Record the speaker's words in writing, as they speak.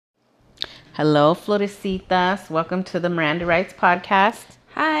Hello, Florecitas. Welcome to the Miranda Rights Podcast.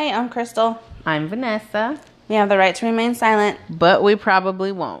 Hi, I'm Crystal. I'm Vanessa. We have the right to remain silent. But we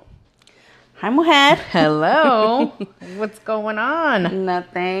probably won't. Hi, Mujer. Hello. What's going on?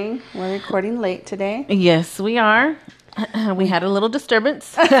 Nothing. We're recording late today. Yes, we are. We had a little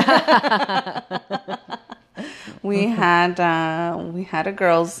disturbance. We had a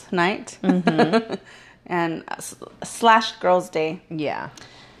girls' night and slash girls' day. Yeah.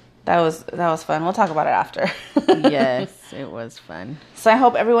 That was fun. We'll talk about it after. Yes, it was fun. So I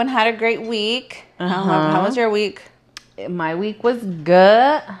hope everyone had a great week. How was your week? My week was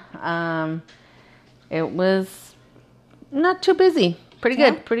good. It was not too busy. Pretty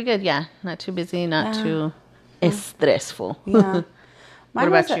good. Yeah, not too busy, not too stressful. Yeah. What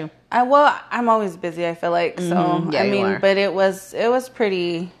about you? I'm always busy, I feel like. So Yeah, you are. but it was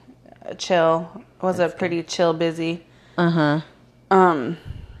pretty chill. It was a pretty chill busy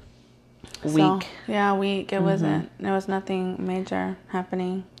Week. Week. It wasn't. There was nothing major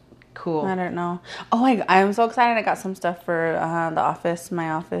happening. Cool. I don't know. Oh, I'm so excited! I got some stuff for the office. My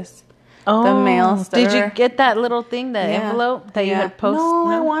office. Oh, the mail. Did you get that little thing, the envelope that you had posted? No,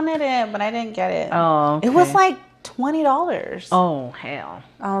 I wanted it, but I didn't get it. Oh, okay. It was like $20. Oh, hell.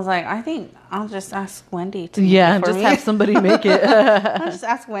 I was like, I think I'll just ask Wendy to make Yeah, it for just me. have somebody make it. I'll just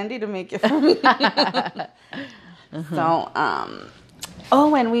ask Wendy to make it for me. So,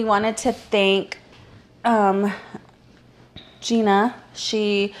 and we wanted to thank Gina.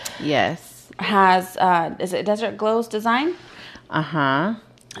 She has, is it Desert Glows Design? Uh-huh.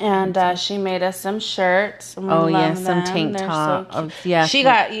 And she made us some shirts. And we Oh, love yes, some them. tank They're top. so cute. Yeah. She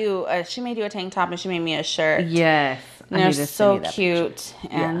got you, she made you a tank top and she made me a shirt. Yes. And they're so cute.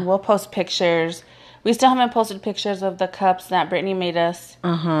 And we'll post pictures. We still haven't posted pictures of the cups that Brittany made us.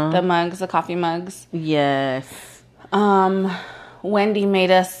 The mugs, the coffee mugs. Yes. Wendy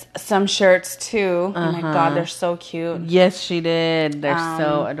made us some shirts too. Oh my God, they're so cute. Yes, she did. They're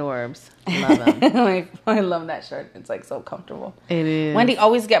so adorbs. Love them. I love that shirt. It's like so comfortable. It is. Wendy,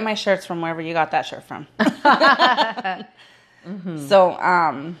 always get my shirts from wherever you got that shirt from. So,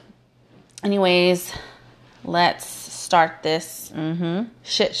 anyways, let's start this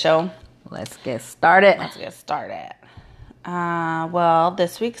shit show. Let's get started. Well,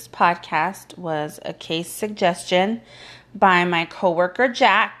 this week's podcast was a case suggestion by my coworker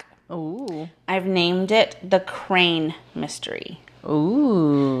Jack. Ooh. I've named it The Crane Mystery.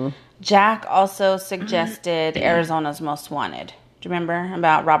 Ooh. Jack also suggested Arizona's Most Wanted. Do you remember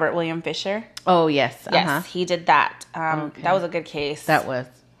about Robert William Fisher? Oh, yes. Yes, he did that. That was a good case. That was.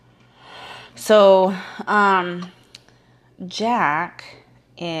 So, Jack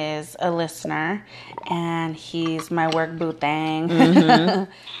is a listener, and he's my work boo thing.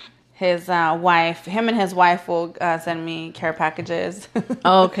 His wife, him and his wife will send me care packages.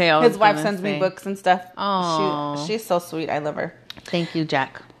 Okay. His wife sends me books and stuff. Oh, she's so sweet. I love her. Thank you,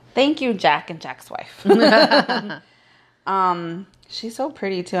 Jack. Thank you, Jack and Jack's wife. She's so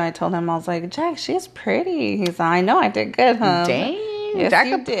pretty too. I told him, I was like, Jack, she's pretty. He's like, I know, I did good, huh? Dang, yes, Jack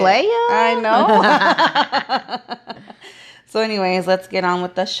you a did. player. I know. So anyways, let's get on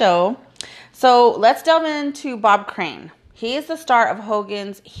with the show. So let's delve into Bob Crane. He is the star of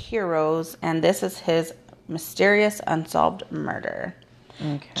Hogan's Heroes, and this is his mysterious unsolved murder.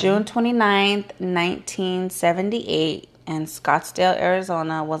 Okay. June 29th, 1978, in Scottsdale,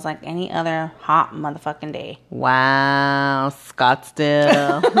 Arizona, was like any other hot motherfucking day. Wow,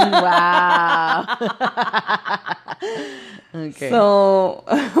 Scottsdale. Wow. Okay. So,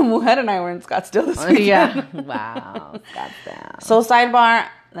 Mujer and I were in Scottsdale this weekend. Yeah. Wow, Scottsdale. So, sidebar,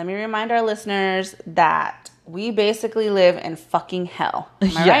 let me remind our listeners that we basically live in fucking hell.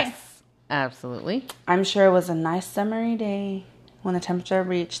 Am I right? Absolutely. I'm sure it was a nice summery day when the temperature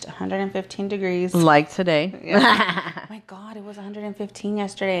reached 115 degrees. Like today. Yeah. Oh my God, it was 115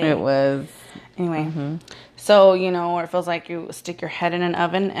 yesterday. It was. Anyway, so, where it feels like you stick your head in an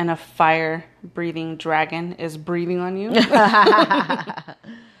oven and a fire-breathing dragon is breathing on you.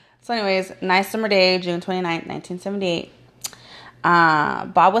 So anyways, nice summer day, June 29th, 1978.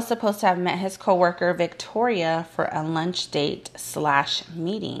 Bob was supposed to have met his coworker Victoria for a lunch date /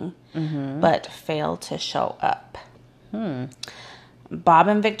 meeting, but failed to show up. Bob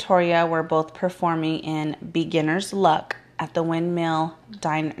and Victoria were both performing in Beginner's Luck at the Windmill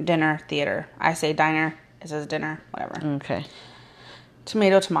Dinner Theater. I say diner, it says dinner, whatever. Okay.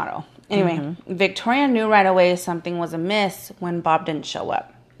 Tomato. Anyway, Victoria knew right away something was amiss when Bob didn't show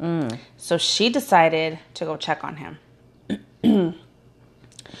up. So she decided to go check on him.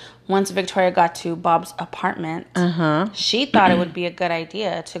 Once Victoria got to Bob's apartment, she thought it would be a good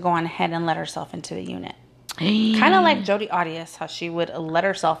idea to go on ahead and let herself into the unit. Kind of like Jodi Arias, how she would let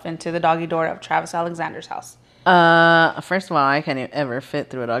herself into the doggy door of Travis Alexander's house. First of all, I can't ever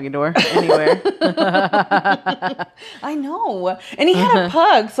fit through a doggy door anywhere. I know. And he had a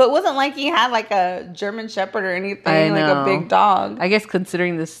pug, so it wasn't like he had like a German Shepherd or anything, like a big dog. I guess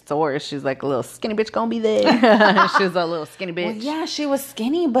considering the store, she's like a little skinny bitch gonna be there. She was a little skinny bitch. Well, yeah, she was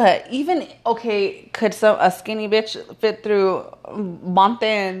skinny, but even, okay, could a skinny bitch fit through Monte?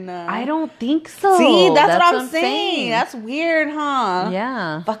 I don't think so. See, that's what I'm saying. That's weird, huh?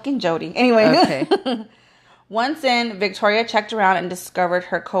 Yeah. Fucking Jodi. Anyway. Okay. Once in, Victoria checked around and discovered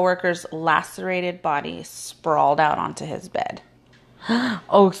her coworker's lacerated body sprawled out onto his bed.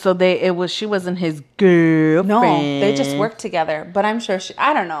 Oh, so she wasn't his girlfriend. No, they just worked together. But I'm sure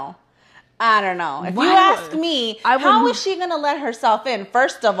I don't know. If you ask me, how is she going to let herself in?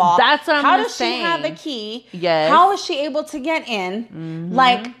 First of all, that's what how does she have the key? Yes. How is she able to get in? Mm-hmm.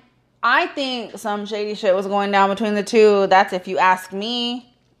 Like, I think some shady shit was going down between the two. That's if you ask me.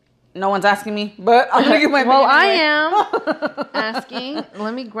 No one's asking me, but I'm going to give my opinion. Well, I am asking.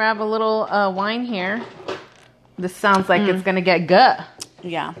 Let me grab a little wine here. This sounds like it's going to get gut.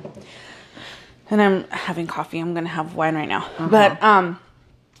 Yeah. And I'm having coffee. I'm going to have wine right now. But,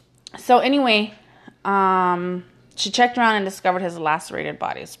 so anyway, she checked around and discovered his lacerated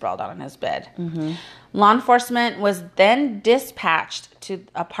body sprawled out on his bed. Mm-hmm. Law enforcement was then dispatched to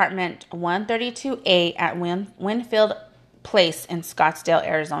apartment 132A at Winfield Place in Scottsdale,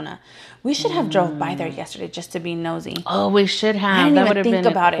 Arizona. We should have drove by there yesterday just to be nosy. Oh, we should have. I didn't that even would have think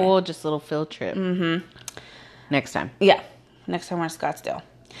been about a cool, just little field trip. Mm-hmm. Next time. Yeah, next time we're in Scottsdale.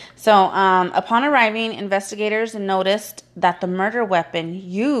 So, upon arriving, investigators noticed that the murder weapon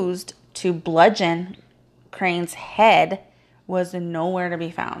used to bludgeon Crane's head was nowhere to be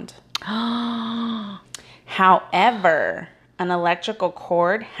found. However, an electrical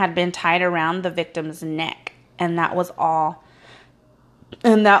cord had been tied around the victim's neck. And that was all.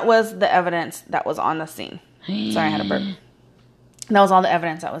 And that was the evidence that was on the scene. Sorry, I had a burp. That was all the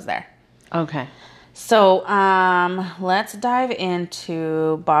evidence that was there. Okay. So, let's dive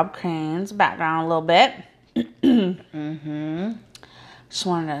into Bob Crane's background a little bit. Just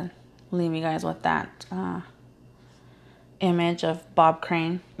wanted to leave you guys with that image of Bob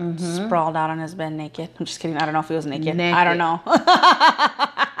Crane sprawled out on his bed naked. I'm just kidding. I don't know if he was naked. I don't know.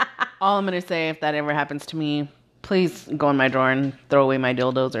 All I'm going to say, if that ever happens to me, please go in my drawer and throw away my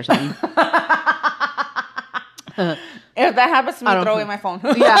dildos or something. If that happens to me, throw away my phone.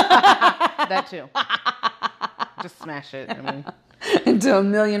 Yeah, that too. Just smash it. I mean, into a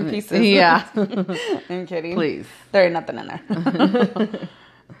million pieces. Yeah. I'm kidding. Please. There ain't nothing in there.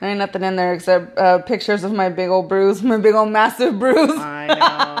 There ain't nothing in there except pictures of my big old bruise, my big old massive bruise. I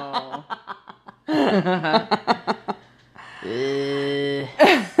know.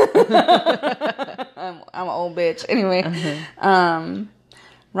 I'm an old bitch. Anyway,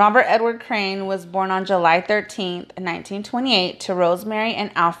 Robert Edward Crane was born on July 13th, 1928 to Rosemary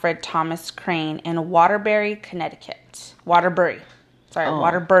and Alfred Thomas Crane in Waterbury, Connecticut. Waterbury.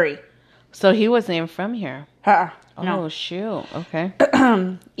 So he was named from here. No. Oh, shoot. Okay.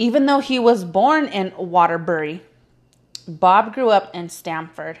 Even though he was born in Waterbury, Bob grew up in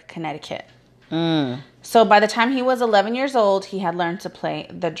Stamford, Connecticut. So by the time he was 11 years old, he had learned to play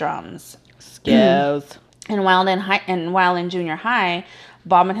the drums. Skills. And while in junior high,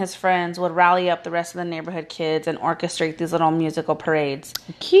 Bob and his friends would rally up the rest of the neighborhood kids and orchestrate these little musical parades.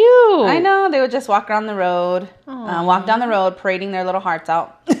 Cute. I know. They would just walk down the road, walk down the road, parading their little hearts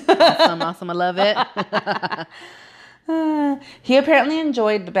out. Awesome. I love it. He apparently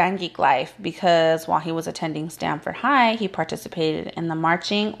enjoyed the band geek life because while he was attending Stamford High, he participated in the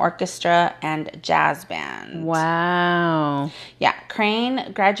marching, orchestra, and jazz band. Wow. Yeah,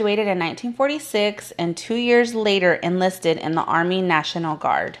 Crane graduated in 1946 and 2 years later enlisted in the Army National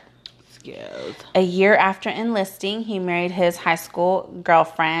Guard. Skills. A year after enlisting, he married his high school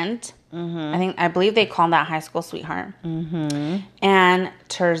girlfriend. I believe they call that high school sweetheart. Anne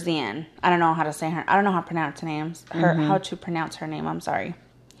Terzian. I don't know how to say her. I don't know how to pronounce her names. How to pronounce her name. I'm sorry.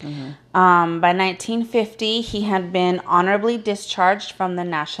 By 1950, he had been honorably discharged from the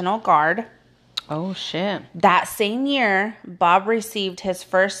National Guard. Oh, shit. That same year, Bob received his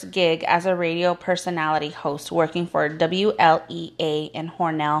first gig as a radio personality host working for WLEA in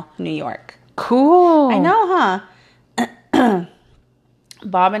Hornell, New York. Cool. I know, huh?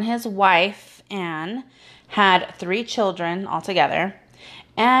 Bob and his wife, Anne, had 3 children altogether.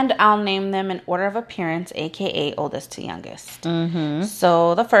 And I'll name them in order of appearance, a.k.a. oldest to youngest.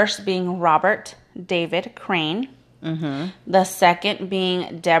 So the first being Robert David Crane. The second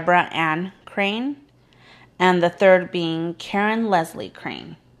being Deborah Ann Crane. And the third being Karen Leslie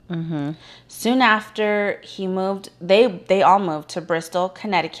Crane. Soon after he moved, they all moved to Bristol,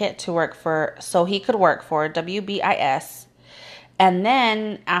 Connecticut so he could work for WBIS. And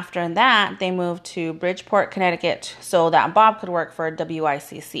then after that, they moved to Bridgeport, Connecticut so that Bob could work for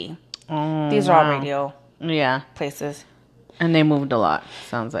WICC. These are all radio places. And they moved a lot,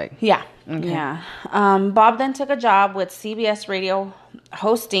 sounds like. Yeah. Okay. Yeah. Bob then took a job with CBS Radio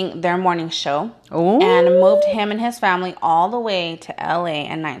hosting their morning show. Ooh. And moved him and his family all the way to LA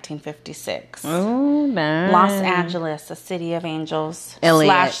in 1956. Oh, nice. Los Angeles, a city of angels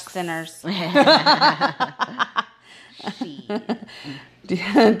LAX. / sinners.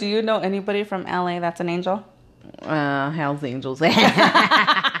 Do you know anybody from LA that's an angel? Hell's Angels. They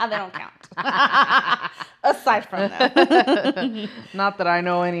don't count. Aside from them. Not that I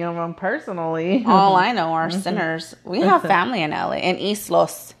know any of them personally. All I know are sinners. We have family in LA, in East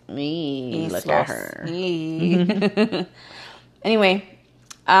Los. Look at her. Anyway,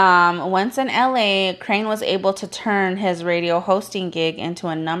 once in LA, Crane was able to turn his radio hosting gig into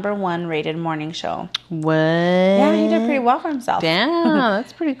a #1 rated morning show. What? Yeah, he did pretty well for himself. Damn,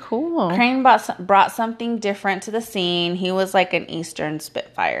 that's pretty cool. Crane brought something different to the scene. He was like an Eastern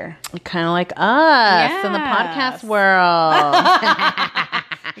Spitfire. Kind of like us in the podcast world.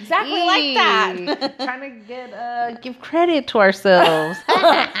 Exactly like that. Trying to give credit to ourselves.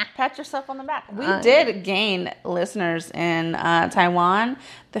 Pat yourself on the back. We did gain listeners in Taiwan,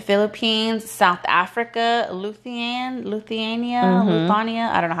 the Philippines, South Africa, Lithuania.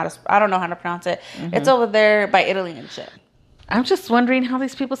 I don't know how to pronounce it. It's over there by Italy and shit. I'm just wondering how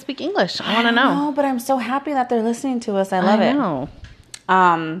these people speak English. I want to know. No, but I'm so happy that they're listening to us. I love it. Know.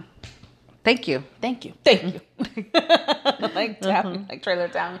 Thank you. Thank you. like Trailer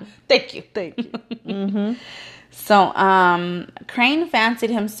Town. Thank you. So, Crane fancied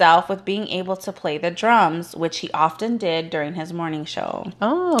himself with being able to play the drums, which he often did during his morning show.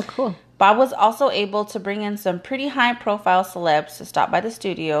 Oh, cool. Bob was also able to bring in some pretty high-profile celebs to stop by the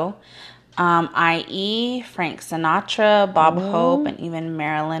studio, i.e. Frank Sinatra, Bob Hope, and even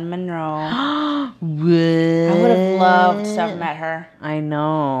Marilyn Monroe. What? I would have loved to have met her. I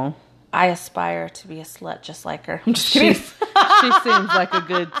know. I aspire to be a slut just like her. I'm just kidding. She seems like a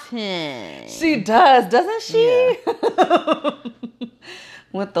good 10. She does, doesn't she? Yeah.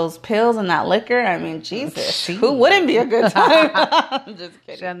 With those pills and that liquor, I mean, Jesus, who wouldn't be a good time? I'm just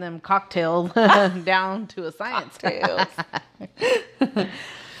kidding. She had them cocktails down to a science.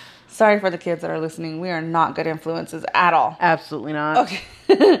 Sorry for the kids that are listening. We are not good influences at all. Absolutely not.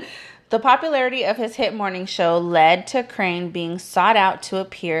 Okay. The popularity of his hit morning show led to Crane being sought out to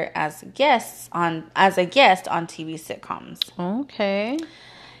appear as a guest on TV sitcoms. Okay.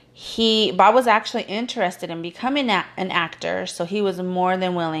 Bob was actually interested in becoming an actor, so he was more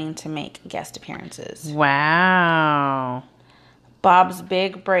than willing to make guest appearances. Wow. Bob's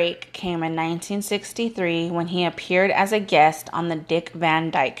big break came in 1963 when he appeared as a guest on the Dick Van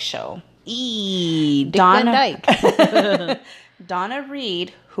Dyke Show. Dick Van Dyke. Donna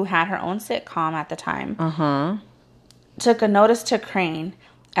Reed, who had her own sitcom at the time, took a notice to Crane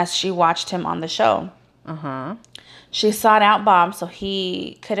as she watched him on the show. She sought out Bob so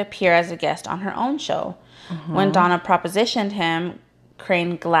he could appear as a guest on her own show. When Donna propositioned him,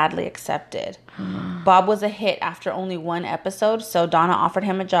 Crane gladly accepted. Bob was a hit after only one episode, so Donna offered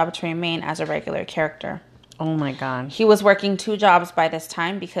him a job to remain as a regular character. Oh my God. He was working 2 jobs by this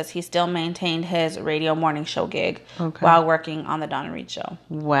time because he still maintained his radio morning show gig while working on the Donna Reed Show.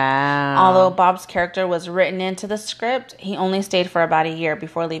 Wow. Although Bob's character was written into the script, he only stayed for about a year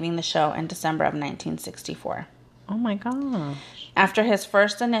before leaving the show in December of 1964. Oh my gosh. After his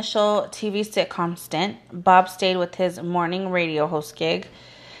first initial TV sitcom stint, Bob stayed with his morning radio host gig.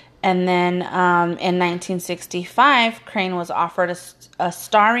 And then in 1965, Crane was offered a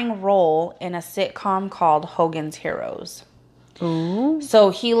starring role in a sitcom called Hogan's Heroes. Ooh.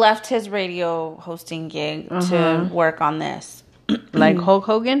 So he left his radio hosting gig to work on this. Like Hulk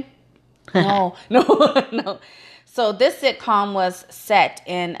Hogan? No. So this sitcom was set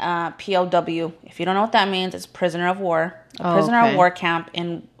in POW. If you don't know what that means, it's prisoner of war. A prisoner of war camp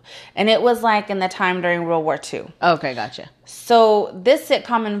and it was like in the time during World War II. Okay, gotcha. So this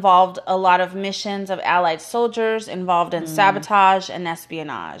sitcom involved a lot of missions of Allied soldiers involved in sabotage and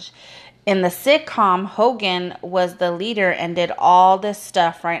espionage. In the sitcom, Hogan was the leader and did all this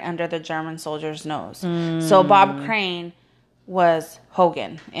stuff right under the German soldier's nose. So Bob Crane was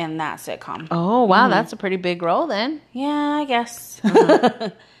Hogan in that sitcom. Oh, wow. That's a pretty big role then. Yeah, I guess.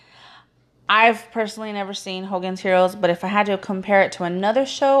 I've personally never seen Hogan's Heroes, but if I had to compare it to another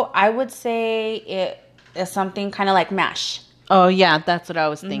show, I would say it is something kind of like MASH. Oh, yeah, that's what I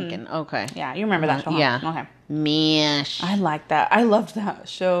was thinking. Okay. Yeah, you remember that show, huh? Yeah. Okay. Mesh. I like that. I loved that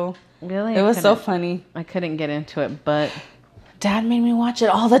show. Really? It was so funny. I couldn't get into it, but... Dad made me watch it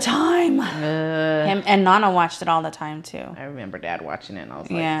all the time. Him and Nana watched it all the time, too. I remember Dad watching it, and I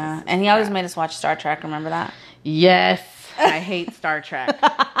was like... Yeah, and he always made us watch Star Trek. Remember that? Yes. I hate Star Trek.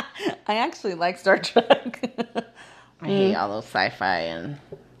 I actually like Star Trek. I hate all those sci-fi and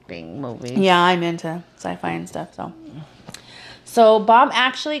thing movies. Yeah, I'm into sci-fi and stuff, So Bob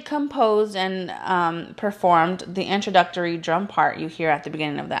actually composed and performed the introductory drum part you hear at the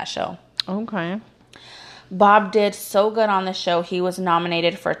beginning of that show. Okay. Bob did so good on the show, he was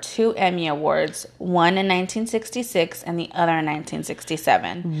nominated for 2 Emmy Awards, one in 1966 and the other in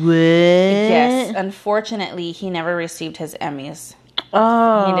 1967. What? Yes, unfortunately, he never received his Emmys.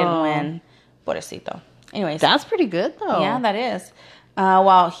 Oh. He didn't win. Pobrecito. Anyways. That's pretty good, though. Yeah, that is.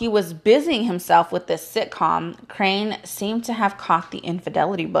 While he was busying himself with this sitcom, Crane seemed to have caught the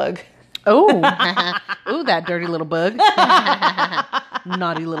infidelity bug. Oh. Ooh, that dirty little bug.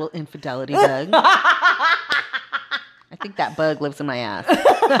 Naughty little infidelity bug. I think that bug lives in my ass.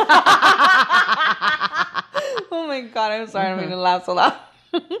 Oh my God, I'm sorry. I don't mean to laugh so loud.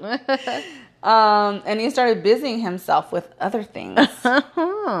 And he started busying himself with other things.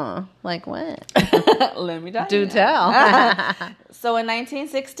 Like what? Let me tell Do you. tell. So in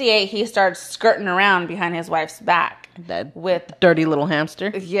 1968, he started skirting around behind his wife's back. That with dirty little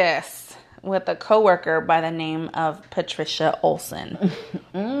hamster. Yes, with a coworker by the name of Patricia Olson.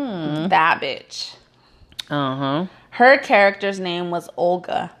 That bitch. Uh-huh. Her character's name was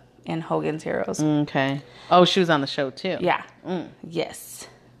Olga in Hogan's Heroes. Okay. Oh, she was on the show too. Yeah. Yes.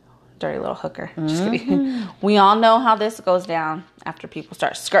 Dirty little hooker. Just kidding. We all know how this goes down after people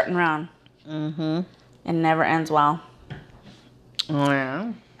start skirting around. It never ends well. Oh,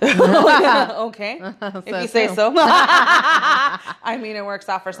 yeah. Okay. If you say so. I mean, it works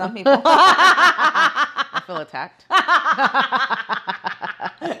out for some people. I feel attacked.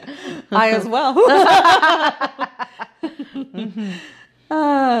 I as well.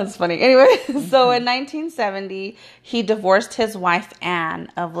 It's funny. Anyway, so in 1970, he divorced his wife,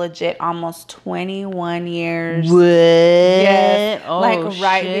 Anne, of legit almost 21 years. What? Yes. Oh, like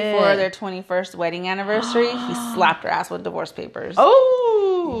right shit. before their 21st wedding anniversary, he slapped her ass with divorce papers.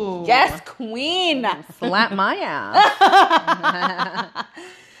 Oh. Yes, queen. Slap my ass.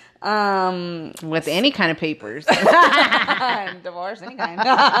 With any kind of papers. Divorce, any kind.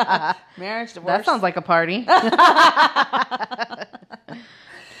 Marriage, divorce. That sounds like a party.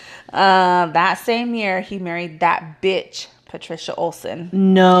 That same year, he married that bitch, Patricia Olson.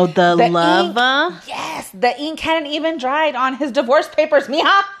 No, the lover? Ink, yes, the ink hadn't even dried on his divorce papers,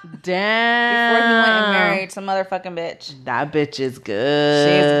 mija. Damn. Before he went and married some motherfucking bitch. That bitch is good.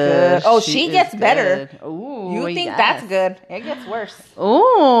 She's good. Oh, she gets better. Ooh, You think yes. that's good. It gets worse.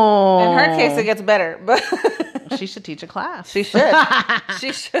 Ooh. In her case, it gets better. But she should teach a class. she should.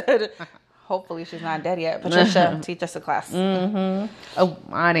 She should. Hopefully she's not dead yet. Patricia, teach us a class. Oh,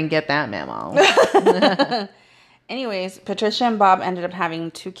 I didn't get that memo. Anyways, Patricia and Bob ended up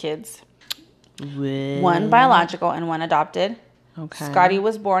having 2 kids. What? One biological and one adopted. Okay. Scotty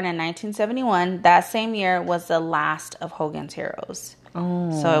was born in 1971. That same year was the last of Hogan's Heroes.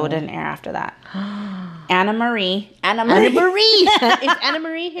 Oh. So it didn't air after that. Anna Marie. Is Anna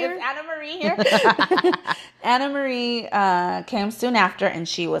Marie here? Is Anna Marie here? Anna Marie came soon after, and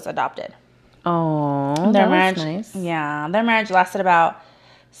she was adopted. Oh, Their that marriage, was nice. Yeah, their marriage lasted about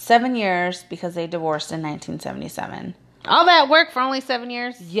 7 years because they divorced in 1977. All that work for only 7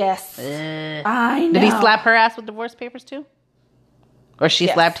 years? Yes, Ugh. I know. Did he slap her ass with divorce papers too? Or she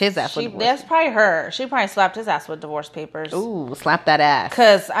slapped his ass with divorce That's probably her. She probably slapped his ass with divorce papers. Ooh, slap that ass.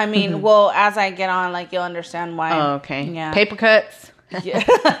 Because, I mean, well, as I get on, like, you'll understand why. Oh, okay. Yeah. Paper cuts. Yeah.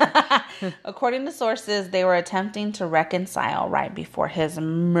 According to sources, they were attempting to reconcile right before his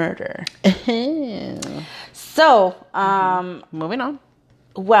murder. So, Moving on.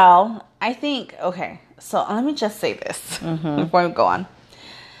 well, I think, okay, so let me just say this before we go on.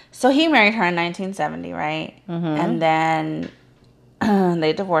 So he married her in 1970, right? And then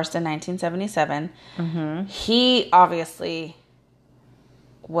they divorced in 1977. He obviously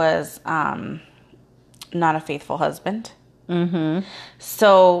was not a faithful husband.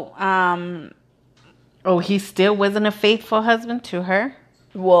 So, oh, he still wasn't a faithful husband to her?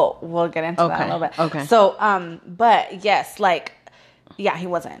 we'll get into that a little bit. Okay. So, but yes, like, yeah, he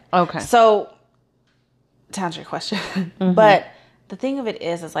wasn't. Okay. So, to answer your question, but the thing of it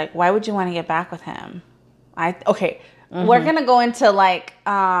is like, why would you want to get back with him? We're gonna go into like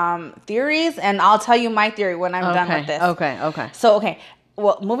theories, and I'll tell you my theory when I'm done with this. Okay. So,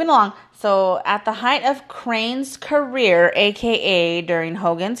 well, moving along. So at the height of Crane's career, a.k.a. during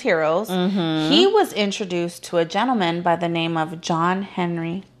Hogan's Heroes, he was introduced to a gentleman by the name of John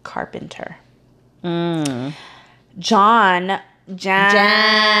Henry Carpenter. Jan.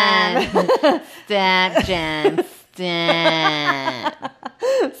 Stat, Jan. Stat.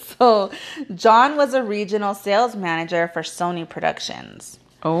 So John was a regional sales manager for Sony Productions.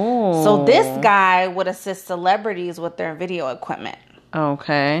 Oh. So this guy would assist celebrities with their video equipment.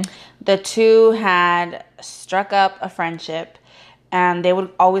 Okay. The two had struck up a friendship, and they would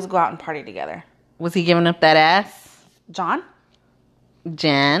always go out and party together. Was he giving up that ass? John?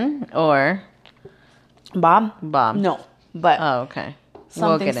 Jan or Bob? Bob? No, but Oh, okay.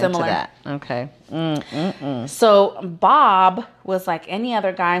 something we'll get similar. into that. Okay. So Bob was like any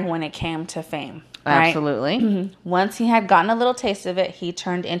other guy when it came to fame. Right? Absolutely. Once he had gotten a little taste of it, he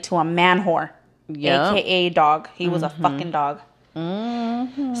turned into a man whore, Yep. aka dog. He was a fucking dog.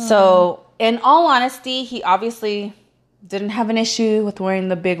 So, in all honesty, he obviously didn't have an issue with wearing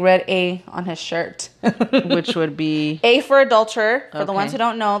the big red A on his shirt. Which would be, A for adulterer. For the Okay. ones who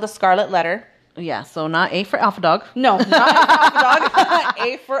don't know, the scarlet letter. yeah, so not A for alpha dog. No, not a dog.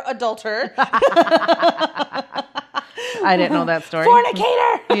 A for adulterer. I didn't know that story.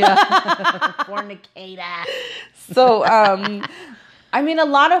 Fornicator. Yeah. Fornicator. So, I mean, a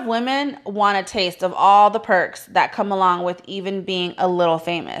lot of women want a taste of all the perks that come along with even being a little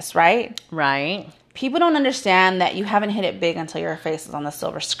famous, right? Right. People don't understand that you haven't hit it big until your face is on the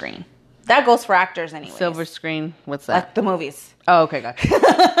silver screen. That goes for actors anyway. Silver screen. What's that? Like the movies. Oh, okay, gotcha.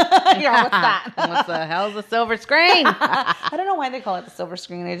 Yeah, what's that? What the hell's a silver screen? I don't know why they call it the silver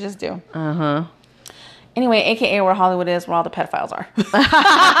screen. They just do. Uh-huh. Anyway, AKA where Hollywood is, where all the pedophiles are.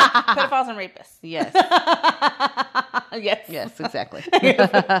 Pedophiles and rapists. Yes. Yes. Yes, exactly.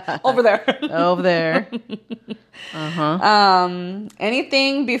 Over there. Over there.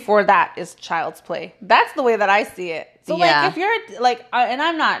 Anything before that is child's play. That's the way that I see it. So, Yeah. like, if you're, like, and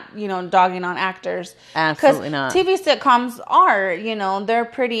I'm not, dogging on actors. Absolutely not. TV sitcoms are, they're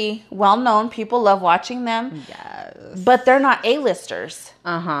pretty well-known. People love watching them. Yes. But they're not A-listers.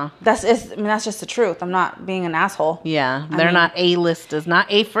 Uh-huh. That's just the truth. I'm not being an asshole. Yeah. They're not A-listers. Not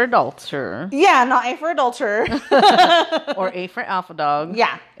A for adulterer. Yeah, not A for adulterer. Or A for alpha dog.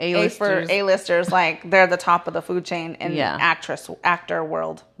 Yeah. A-listers. A for A-listers, like, they're the top of the food chain in Yeah. actor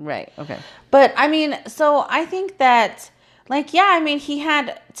world. Right. Okay. But, I mean, so I think that, like, yeah, I mean, he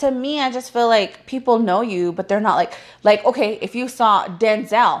had, to me, I just feel like people know you, but they're not like, okay, if you saw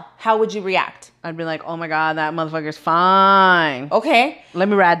Denzel, how would you react? I'd be like, oh my God, that motherfucker's fine. Okay. Let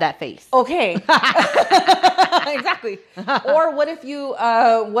me ride that face. Okay. Exactly. Or what if you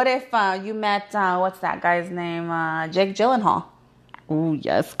met, what's that guy's name? Jake Gyllenhaal. Oh,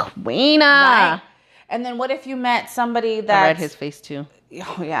 yes. Queena. Right. And then what if you met somebody that... I read his face too.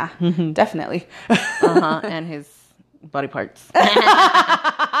 Oh, yeah. Definitely. Uh-huh. And his body parts.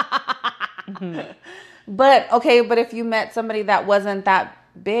 But if you met somebody that wasn't that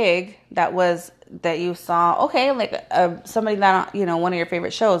big, that you saw, okay, like somebody that, one of your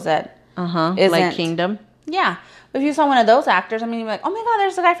favorite shows that isn't... Like Kingdom. Yeah. But if you saw one of those actors, I mean, you'd be like, oh my God,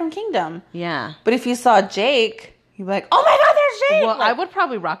 there's the guy from Kingdom. Yeah. But if you saw Jake, you'd be like, oh my God, there's Jake. Well, like, I would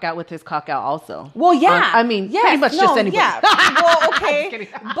probably rock out with his cock out also. well, yeah. Pretty much just anybody. Yeah. Well, Just okay. kidding.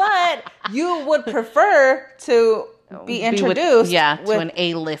 But you would prefer to be introduced to an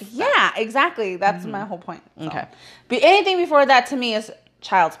A-list. Yeah, exactly. That's my whole point. So. Okay. But anything before that to me is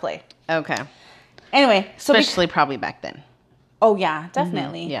child's play. Okay. Anyway, so Especially probably back then. oh yeah,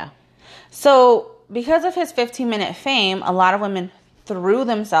 definitely. Yeah. So because of his 15-minute fame, a lot of women threw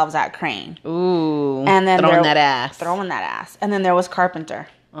themselves at Crane. Ooh. And then throwing that ass. And then there was Carpenter,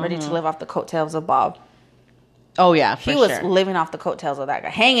 ready to live off the coattails of Bob. Oh yeah, for He was sure. living off the coattails of that guy,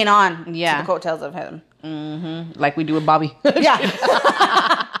 hanging on to Yeah. the coattails of him. Like we do with Bobby. Yeah.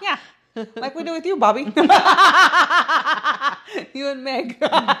 Yeah. Like we do with you, Bobby. You and Meg.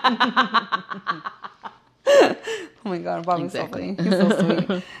 Oh my God, Bobby's Exactly. so funny. He's so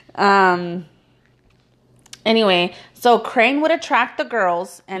sweet. Anyway, so Crane would attract the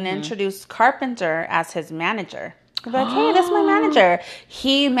girls and introduce Carpenter as his manager. He'd be like, hey, this is my manager.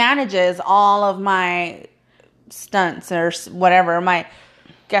 He manages all of my stunts or whatever, my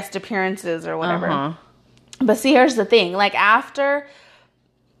guest appearances or whatever. Uh-huh. But see, here's the thing. Like, after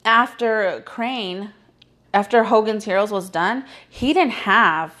Crane, after Hogan's Heroes was done, he didn't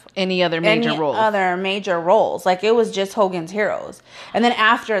have Any other major roles? other major roles. Like, it was just Hogan's Heroes. And then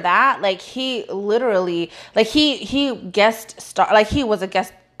after that, like, he literally, like, he guest star, like, he was a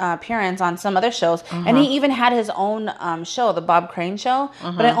guest appearance on some other shows. And he even had his own show, the Bob Crane Show.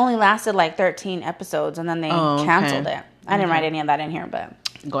 But it only lasted like 13 episodes, and then they canceled it. I didn't write any of that in here, but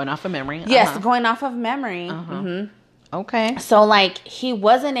Going off of memory. yes, going off of memory. Mm-hmm. Okay. So like he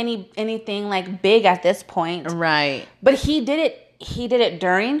wasn't anything like big at this point, Right. but he did it. He did it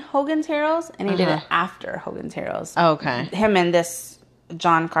during Hogan's Heroes, and he did it after Hogan's Heroes. Okay. Him and this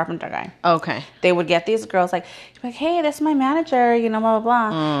John Carpenter guy. Okay. They would get these girls like, hey, this is my manager, you know, blah blah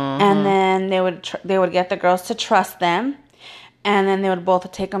blah, and then they would get the girls to trust them, and then they would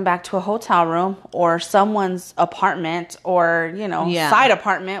both take them back to a hotel room or someone's apartment or side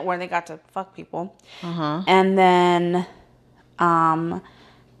apartment where they got to fuck people, and then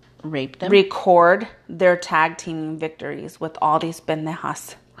Rape them. record their tag teaming victories with all these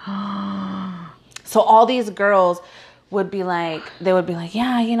pendejas. So all these girls would be like,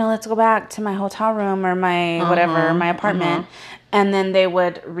 yeah, let's go back to my hotel room or my whatever, my apartment. And then they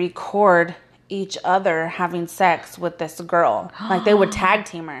would record each other having sex with this girl. Like they would tag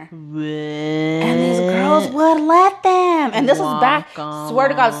team her. And these girls would let them. And this was back, swear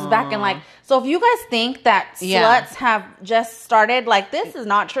to God, this was back in like, so if you guys think that sluts have just started, like this is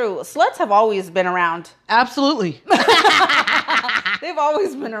not true. Sluts have always been around. Absolutely. They've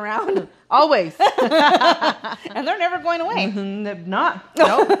always been around. Always. And they're never going away. Not.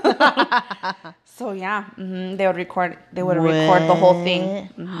 Nope. So yeah, they would record the whole thing.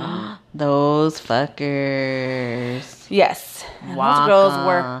 Those fuckers. Yes. And those girls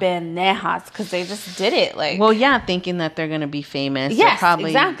were pendejas because they just did it. Like, well, yeah, thinking that they're going to be famous. Yes, they're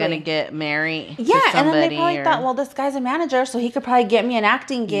probably exactly. going to get married to yeah, and then they somebody. probably thought, well, this guy's a manager, so he could probably get me an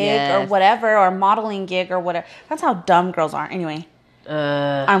acting gig or whatever, or modeling gig or whatever. That's how dumb girls are. Anyway,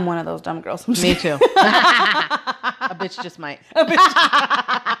 I'm one of those dumb girls. Me too. A bitch just might.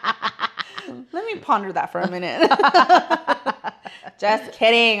 Let me ponder that for a minute. Just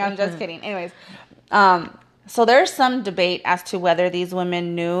kidding. I'm just kidding. Anyways, so there's some debate as to whether these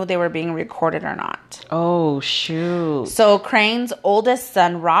women knew they were being recorded or not. Oh, shoot. So Crane's oldest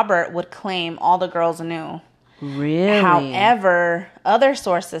son, Robert, would claim all the girls knew. Really? However, other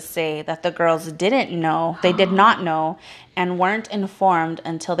sources say that the girls didn't know. They did not know and weren't informed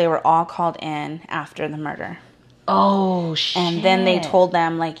until they were all called in after the murder. Oh, shit. And then they told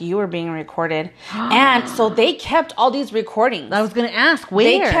them, like, you were being recorded. And so they kept all these recordings. I was going to ask, where?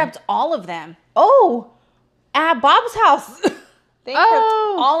 They kept all of them. Oh, at Bob's house. They kept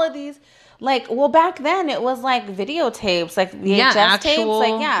all of these. Like, well, back then it was like videotapes, like VHS tapes.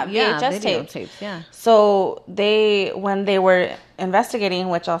 Like, VHS tapes. Yeah. So when they were investigating,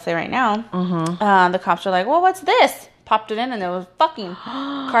 which I'll say right now, the cops were like, well, what's this? Popped it in and it was fucking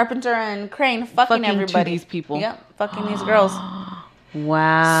Carpenter and Crane fucking everybody. To these people. Yep, fucking these girls.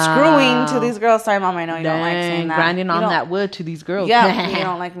 Wow. Screwing to these girls. Sorry, Mom, I know you don't like saying that. Grinding on that wood to these girls. Yeah, you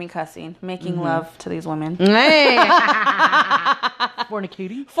don't like me cussing. Making love to these women. Hey.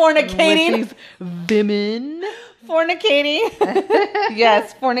 Fornicating. Fornicating. With these women. Fornicating.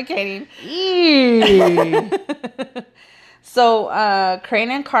 Yes, fornicating. So,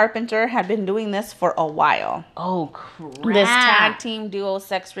 Crane and Carpenter had been doing this for a while. Oh, crap. This tag team duo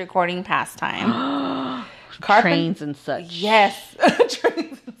sex recording pastime. Trains and such. Yes.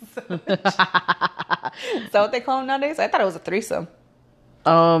 Trains and such. Is that what they call them nowadays? I thought it was a threesome.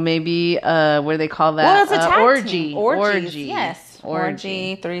 Oh, maybe where they call that? Well, it's a tag orgy. team. Orgy. Yes.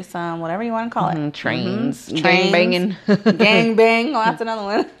 Orgy, threesome, whatever you want to call it. Trains. Trains. Gang banging. Gang bang. Oh, that's another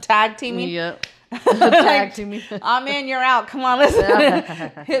one. Tag teaming. Yep. Tag teaming. I'm in, you're out. Come on, listen.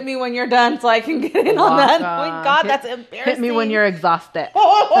 Hit me when you're done so I can get in on that. Oh my God, that's embarrassing. Hit me when you're exhausted.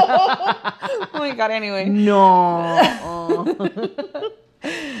 Oh my God, anyway. No.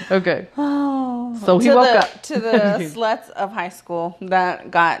 Okay. Oh. So he woke up. To the sluts of high school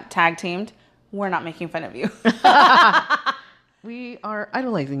that got tag teamed. We're not making fun of you. We are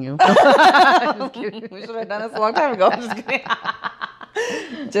idolizing you. Just kidding. We should have done this a long time ago. Just kidding.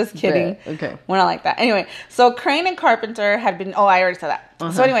 Just kidding. Okay. We're not like that. Anyway, so Crane and Carpenter had been... Oh, I already said that.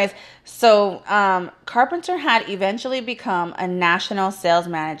 So anyways, Carpenter had eventually become a national sales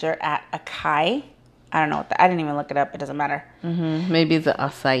manager at Akai. I don't know what that... I didn't even look it up. It doesn't matter. Mm-hmm. Maybe it's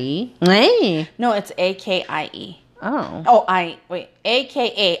acai. Hey. No, it's AKIE. Oh. Oh,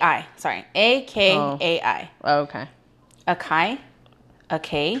 AKAI. Sorry. AKAI. Oh, okay. Akai.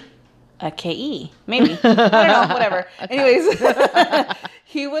 AKE. Maybe. I don't know. Whatever. Anyways,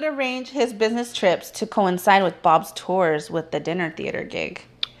 he would arrange his business trips to coincide with Bob's tours with the dinner theater gig.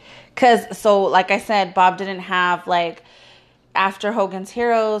 Like I said, Bob didn't have, like, after Hogan's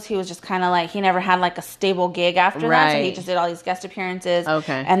Heroes, he was just kind of like, he never had, like, a stable gig after that. So he just did all these guest appearances.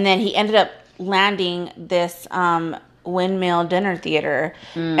 Okay. And then he ended up landing this Windmill Dinner Theater.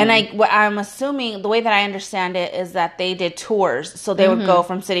 And I'm assuming the way that I understand it is that they did tours. So they would go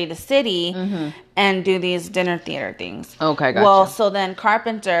from city to city and do these dinner theater things. Okay, gotcha. Well, so then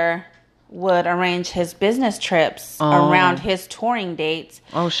Carpenter would arrange his business trips around his touring dates.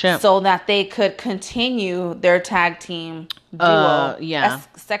 Oh, shit. So that they could continue their tag team duo.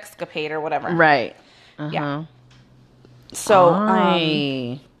 Sexcapade or whatever. Right. Yeah.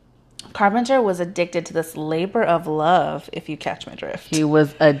 So, Carpenter was addicted to this labor of love, if you catch my drift. He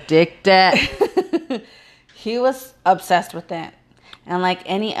was addicted. He was obsessed with it. And like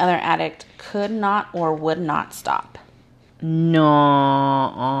any other addict, could not or would not stop.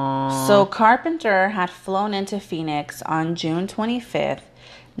 No. So Carpenter had flown into Phoenix on June 25th,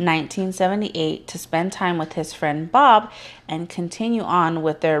 1978 to spend time with his friend Bob and continue on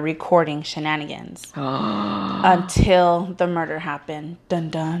with their recording shenanigans until the murder happened. Dun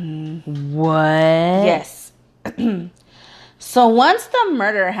dun. What? Yes. So once the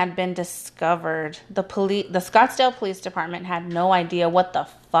murder had been discovered, the Scottsdale Police Department had no idea what the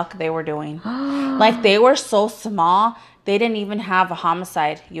fuck they were doing. Like, they were so small, they didn't even have a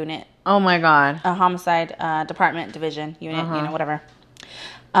homicide unit. Oh my God. A homicide department, division, unit, whatever.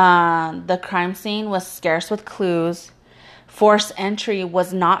 The crime scene was scarce with clues. Forced entry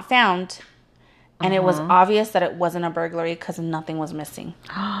was not found. And it was obvious that it wasn't a burglary because nothing was missing.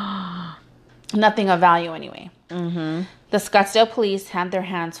 Nothing of value anyway. The Scottsdale police had their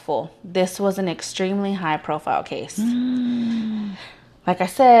hands full. This was an extremely high-profile case. Like I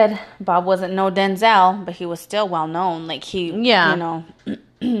said, Bob wasn't no Denzel, but he was still well-known. Like, you know...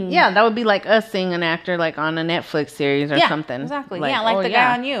 Yeah, that would be like us seeing an actor like on a Netflix series or something. Exactly. Like, the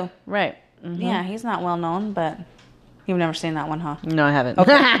guy on You. Right. Yeah, he's not well-known, but... You've never seen that one, huh? No, I haven't.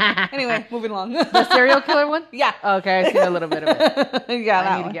 Okay. Anyway, moving along. The serial killer one? Yeah. Okay, I've seen a little bit of it.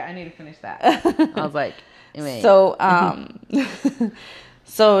 Yeah, I need to finish that. I was like, wait. So,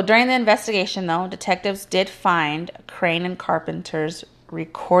 so during the investigation, though, detectives did find Crane and Carpenter's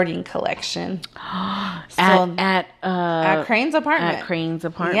recording collection. At Crane's apartment. At Crane's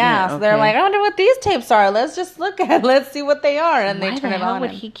apartment. Yeah, so they're like, I wonder what these tapes are. Let's just let's see what they are. And they turn it on. Why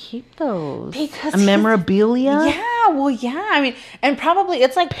would he keep those? Because memorabilia? Yeah, well, yeah. I mean, and probably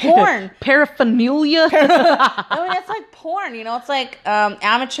it's like porn. Paraphernalia? I mean, it's like porn, you know? It's like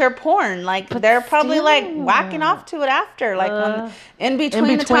amateur porn. Like, they're probably like whacking off to it after. Like, in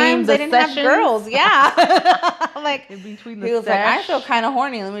between the times they didn't have girls. Yeah. Like, in between the he was like, I feel kind of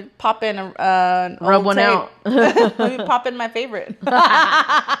horny. Let me pop in a rub one out. Let me pop in my favorite.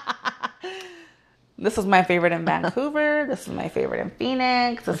 This is my favorite in Vancouver. This is my favorite in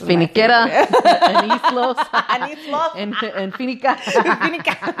Phoenix. This is Finiquera. Anislos. Anislos. And Finica.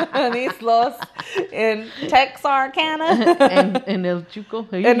 Anislos. In Texarkana. And El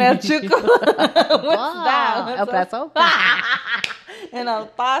Chuco. In El Chuco. What's that? El Paso. In El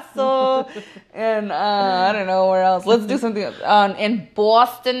Paso. And I don't know where else. Let's do something else. In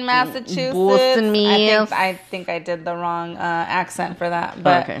Boston, Massachusetts. Boston, Mass. I think I did the wrong accent for that.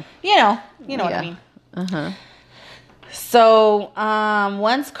 But, you know what I mean. So,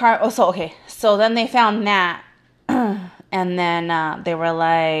 once so then they found Nat, and then they were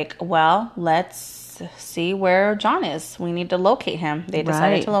like, well, let's see where John is. We need to locate him. They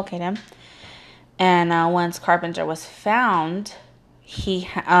decided to locate him. And once Carpenter was found,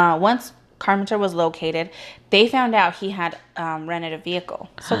 once Carpenter was located, they found out he had rented a vehicle.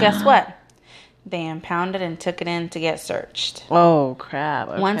 So guess what? They impounded and took it in to get searched. Oh, crap.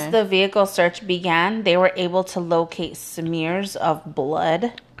 Okay. Once the vehicle search began, they were able to locate smears of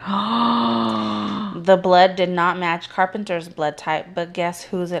blood. The blood did not match Carpenter's blood type, but guess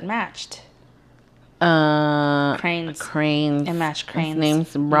whose it matched? Crane's. It matched Crane's. His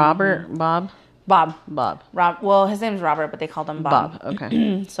name's Robert? Bob? Bob. Well, his name's Robert, but they called him Bob.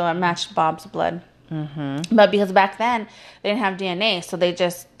 Okay. So it matched Bob's blood. But because back then they didn't have DNA, so they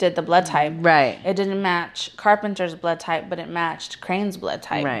just did the blood type. Right. It didn't match Carpenter's blood type, but it matched Crane's blood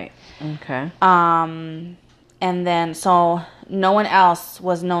type. Right. Okay. And then so no one else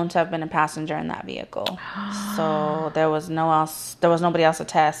was known to have been a passenger in that vehicle. So there was nobody else to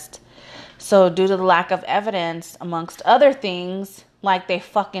test. So due to the lack of evidence, amongst other things, like they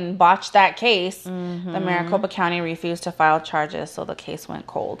fucking botched that case, the Maricopa County refused to file charges, so the case went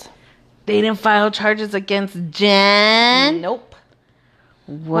cold. They didn't file charges against Jen? Nope.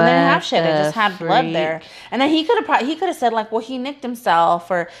 Well, they didn't have shit. They just had blood there. And then he could have said, like, well, he nicked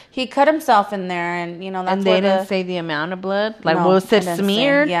himself or he cut himself in there. And, you know, that's and they didn't say the amount of blood? Like, no, was it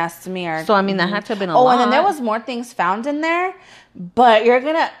smeared? Yeah, smeared. So, I mean, that had to have been a lot. Oh, and then there was more things found in there. But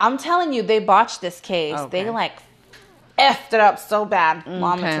I'm telling you, they botched this case. Okay. They, like, effed it up so bad.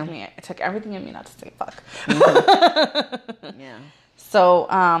 Mom, Okay. it took everything in me not to say fuck. Yeah. So,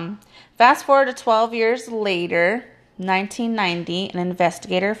 fast forward to 12 years later, 1990, an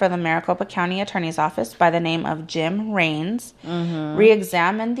investigator for the Maricopa County Attorney's Office by the name of Jim Raines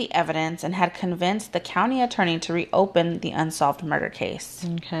re-examined the evidence and had convinced the county attorney to reopen the unsolved murder case.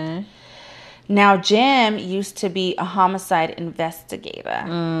 Okay. Now, Jim used to be a homicide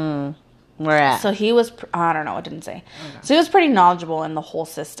investigator. Where at? So he was, I don't know, it didn't say. Okay. So he was pretty knowledgeable in the whole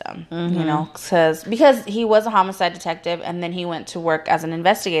system, you know, because he was a homicide detective and then he went to work as an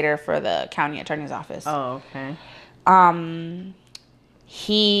investigator for the county attorney's office. Oh, okay.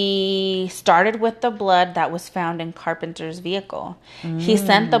 He started with the blood that was found in Carpenter's vehicle. He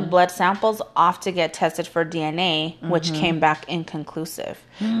sent the blood samples off to get tested for DNA, which came back inconclusive.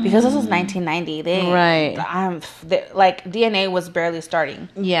 Because this was 1990. Like, DNA was barely starting.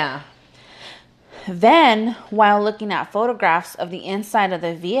 Yeah. Then, while looking at photographs of the inside of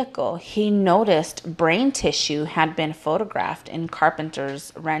the vehicle, he noticed brain tissue had been photographed in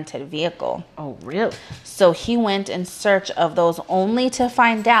Carpenter's rented vehicle. Oh, really? So he went in search of those only to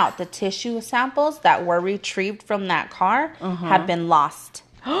find out the tissue samples that were retrieved from that car had been lost.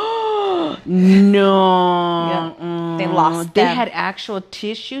 No. Yeah. They lost They them. had actual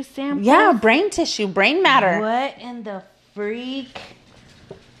tissue samples? Yeah, brain tissue, brain matter. What in the freak?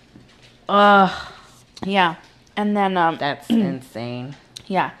 Ugh. Yeah. And then That's insane.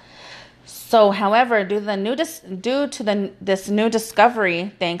 yeah. So, however, due to this new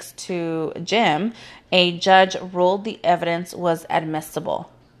discovery, thanks to Jim, a judge ruled the evidence was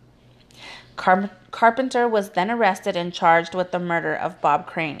admissible. Carpenter was then arrested and charged with the murder of Bob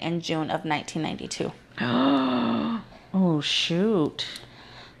Crane in June of 1992. Oh, shoot.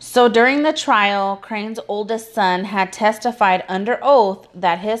 So during the trial, Crane's oldest son had testified under oath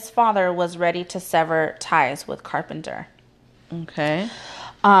that his father was ready to sever ties with Carpenter. Okay.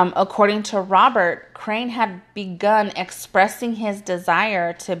 According to Robert, Crane had begun expressing his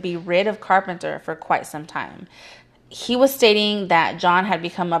desire to be rid of Carpenter for quite some time. He was stating that John had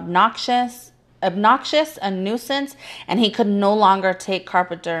become obnoxious, a nuisance, and he could no longer take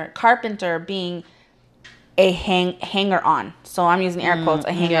Carpenter being a hanger-on. So I'm using air quotes,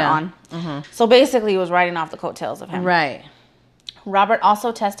 a hanger-on. Yeah. So basically, he was riding off the coattails of him. Right. Robert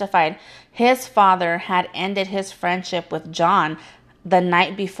also testified his father had ended his friendship with John the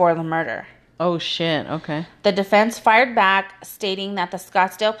night before the murder. Oh, shit. Okay. The defense fired back, stating that the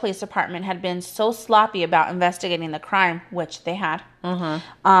Scottsdale Police Department had been so sloppy about investigating the crime, which they had.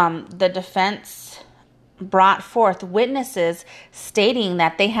 The defense brought forth witnesses stating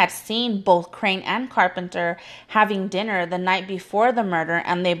that they had seen both Crane and Carpenter having dinner the night before the murder,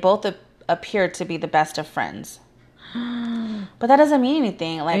 and they both appeared to be the best of friends. But that doesn't mean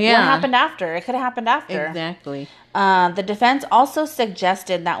anything. Like, what happened after? It could have happened after. Exactly. The defense also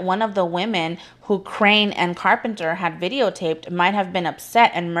suggested that one of the women who Crane and Carpenter had videotaped might have been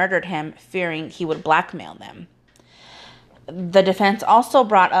upset and murdered him, fearing he would blackmail them. The defense also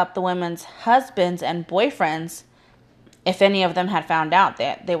brought up the women's husbands and boyfriends. If any of them had found out,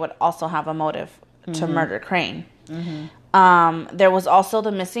 that they would also have a motive to murder Crane. There was also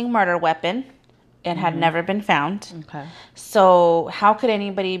the missing murder weapon. It had never been found. Okay. So how could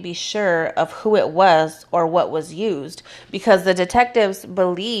anybody be sure of who it was or what was used? Because the detectives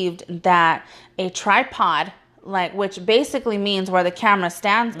believed that a tripod, like, which basically means where the camera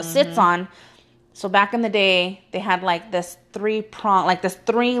sits on. So back in the day, they had like this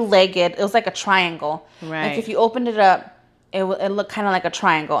three-legged, it was like a triangle. Right. Like if you opened it up, it looked kind of like a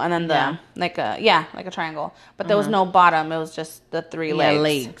triangle, and then like a triangle. But there was no bottom. It was just the three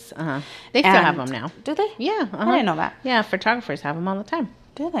legs. They still have them now. Do they? Yeah. I didn't know that. Yeah, photographers have them all the time.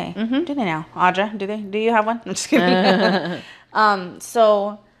 Do they? Do they now? Audra, do they? Do you have one? I'm just kidding.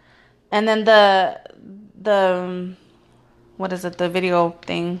 So, and then the what is it? The video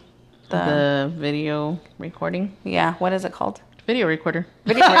thing. The video recording. Yeah. What is it called? Video recorder.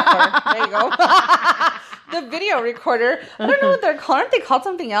 Video recorder. There you go. The video recorder. I don't know what they're called. Aren't they called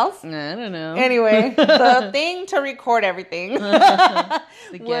something else? I don't know. Anyway, the thing to record everything. The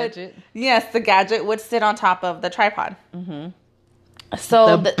gadget. Yes, the gadget would sit on top of the tripod.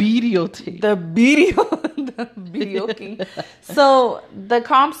 So the videotape. The video king. So the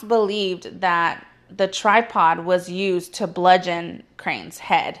cops believed that the tripod was used to bludgeon Crane's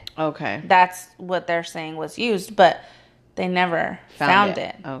head. Okay. That's what they're saying was used, but they never found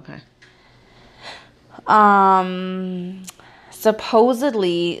it. Okay.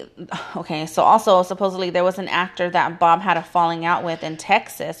 Supposedly there was an actor that Bob had a falling out with in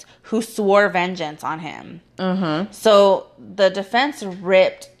Texas who swore vengeance on him. So the defense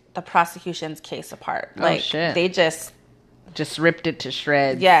ripped the prosecution's case apart. Like, shit. they just Just ripped it to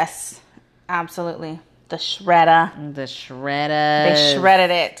shreds. Yes, absolutely. The shredder. The shredder. They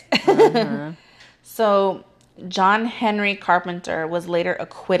shredded it. So John Henry Carpenter was later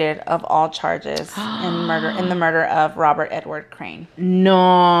acquitted of all charges in the murder of Robert Edward Crane. No.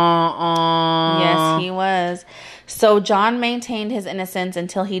 Yes, he was. So John maintained his innocence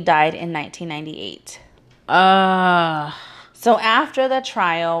until he died in 1998. So after the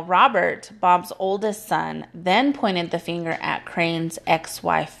trial, Robert, Bob's oldest son, then pointed the finger at Crane's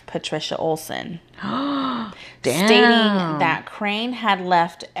ex-wife, Patricia Olson. Damn. Stating that Crane had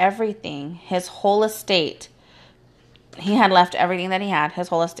left everything, his whole estate. He had left everything that he had, his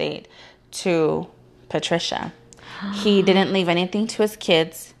whole estate, to Patricia. He didn't leave anything to his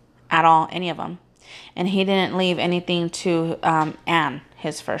kids at all, any of them. And he didn't leave anything to Anne,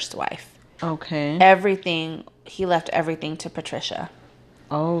 his first wife. Okay. Everything, he left everything to Patricia.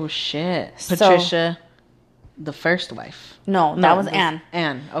 Oh, shit. Patricia, the first wife. No, that was Anne.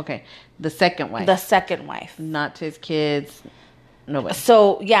 Anne, okay. The second wife. The second wife. Not to his kids. Nobody.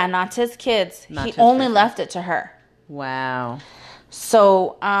 So, yeah, not to his kids. He only left it to her. Wow.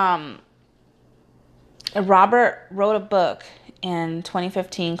 So, Robert wrote a book in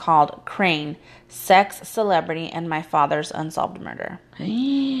 2015 called Crane, Sex, Celebrity, and My Father's Unsolved Murder.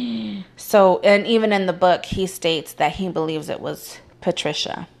 So, and even in the book, he states that he believes it was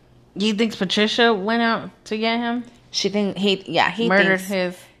Patricia. You think Patricia went out to get him? He murdered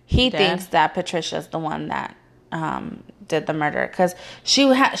his dad? Thinks that Patricia's the one that did the murder, because she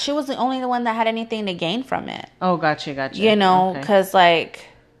was the only one that had anything to gain from it. Oh, gotcha. You know, because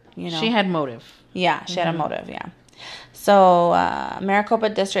she had motive. Yeah, she had a motive. Yeah. So Maricopa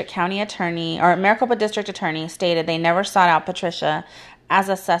District Attorney stated they never sought out Patricia as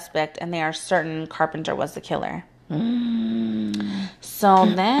a suspect, and they are certain Carpenter was the killer. So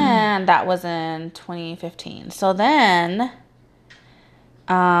then that was in 2015. So then.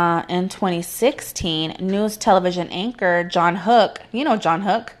 In 2016, news television anchor John Hook, you know John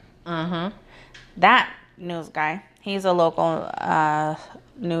Hook? That news guy. He's a local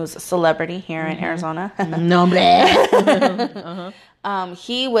news celebrity here in Arizona.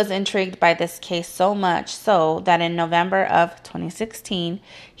 He was intrigued by this case so much so that in November of 2016,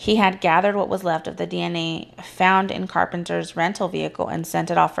 he had gathered what was left of the DNA found in Carpenter's rental vehicle and sent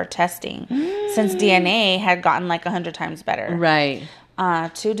it off for testing, since DNA had gotten like 100 times better. Right. 2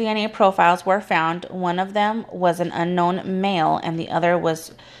 DNA profiles were found. One of them was an unknown male, and the other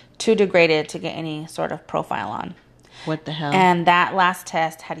was too degraded to get any sort of profile on. What the hell? And that last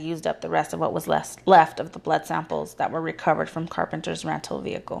test had used up the rest of what was left of the blood samples that were recovered from Carpenter's rental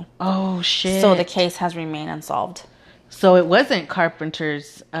vehicle. Oh, shit. So the case has remained unsolved. So it wasn't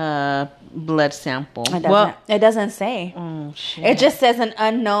Carpenter's blood sample. It doesn't say. Oh, shit. It just says an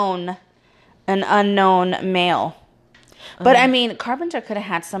unknown male. But I mean, Carpenter could have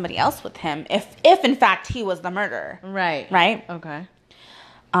had somebody else with him if in fact he was the murderer. Right. Right? Okay.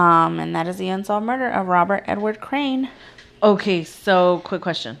 And that is the unsolved murder of Robert Edward Crane. Okay, so quick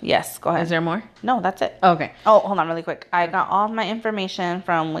question. Yes, go ahead. Is there more? No, that's it. Okay. Oh, hold on really quick. I got all of my information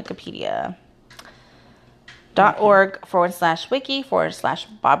from Wikipedia.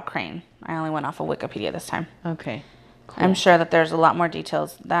 .org/wiki/Bob Crane. I only went off of Wikipedia this time. Okay. Cool. I'm sure that there's a lot more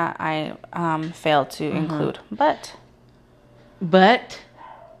details that I failed to include. But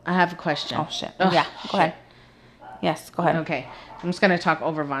I have a question. Oh, shit. Yeah, go ahead. Yes, go ahead. Okay. I'm just going to talk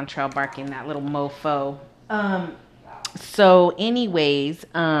over Von Trail barking, that little mofo. So anyways,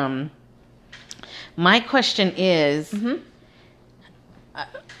 my question is,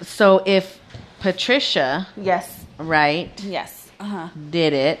 so if Patricia, Yes. right? Yes.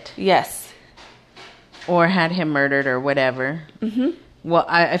 Did it. Yes. Or had him murdered or whatever. Well,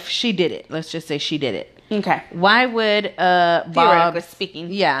 if she did it, let's just say she did it. Okay. Why would Theoretically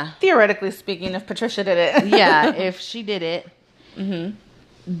speaking. Yeah. Theoretically speaking, if Patricia did it. Yeah, if she did it,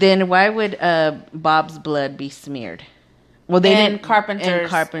 then why would Bob's blood be smeared? Well, they didn't.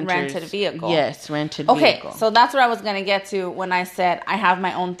 Carpenter's rented vehicle. Yes, rented vehicle. Okay, so that's what I was going to get to when I said I have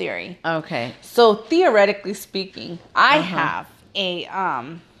my own theory. Okay. So theoretically speaking, I have a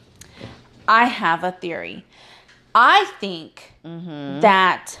theory. I think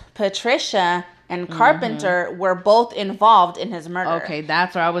that Patricia and Carpenter were both involved in his murder. Okay,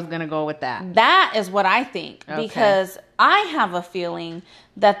 that's where I was going to go with that. That is what I think. Okay. Because I have a feeling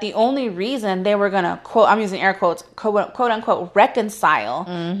that the only reason they were going to, quote, I'm using air quotes, quote unquote, reconcile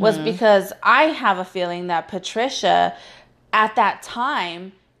was because I have a feeling that Patricia at that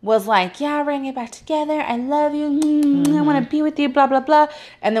time was like, yeah, we're going to get back together. I love you. I want to be with you, blah, blah, blah.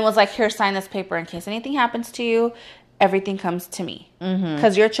 And then was like, here, sign this paper in case anything happens to you. everything comes to me.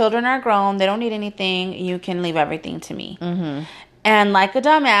 Because your children are grown. They don't need anything. You can leave everything to me. And like a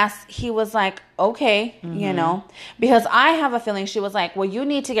dumbass, he was like, okay, you know. Because I have a feeling she was like, well, you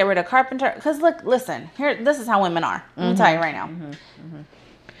need to get rid of Carpenter. Because look, listen, here, this is how women are. Let me tell you right now.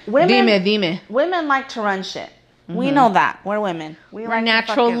 Women like to run shit. We know that. We're women. We're like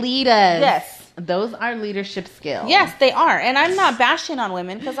natural leaders. Yes. Those are leadership skills. Yes, they are. And I'm not bashing on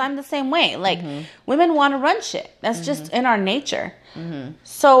women because I'm the same way. Like, women want to run shit. That's just in our nature.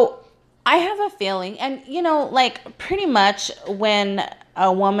 So I have a feeling, and, you know, like, pretty much when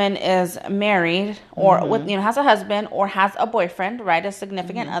a woman is married or, with, you know, has a husband or has a boyfriend, right, a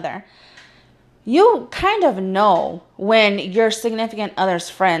significant other, you kind of know when your significant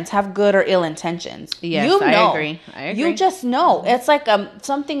other's friends have good or ill intentions. Yes, you know. I agree. You just know. It's like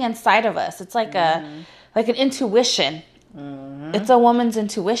something inside of us. It's like an intuition. It's a woman's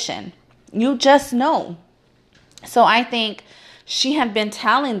intuition. You just know. So I think she had been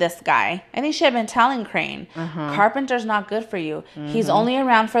telling this guy. I think she had been telling Crane, Carpenter's not good for you. He's only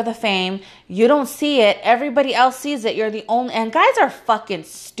around for the fame. You don't see it. Everybody else sees it. You're the only... And guys are fucking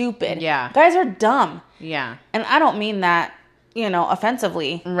stupid. Yeah. Guys are dumb. Yeah. And I don't mean that, you know,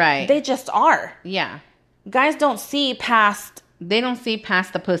 offensively. Right. They just are. Yeah. Guys don't see past... They don't see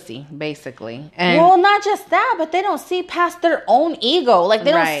past the pussy, basically. And well, not just that, but they don't see past their own ego. Like,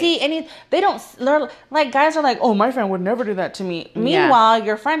 they don't see any... They don't... Like, guys are like, oh, my friend would never do that to me. Meanwhile,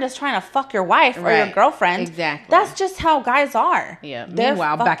 your friend is trying to fuck your wife or your girlfriend. Exactly. That's just how guys are. Yeah.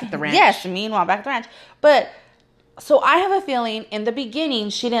 Meanwhile, back at the ranch. Yes, meanwhile, back at the ranch. But... So I have a feeling in the beginning,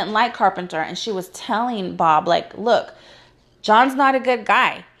 she didn't like Carpenter. And she was telling Bob, like, look, John's not a good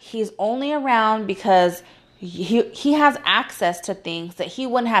guy. He's only around because... He has access to things that he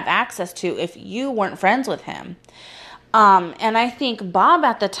wouldn't have access to if you weren't friends with him. And I think Bob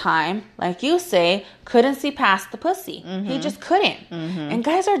at the time, like you say, couldn't see past the pussy. He just couldn't. And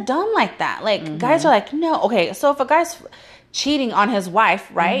guys are dumb like that. Like, guys are like, no. Okay, so if a guy's cheating on his wife,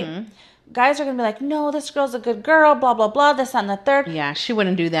 right? Guys are going to be like, no, this girl's a good girl, blah, blah, blah, this, that, and the third. Yeah, she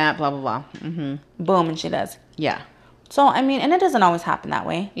wouldn't do that, blah, blah, blah. Boom, and she does. Yeah. So, I mean, and it doesn't always happen that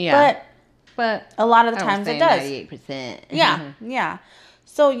way. Yeah. But a lot of the times it does. 98%. Yeah.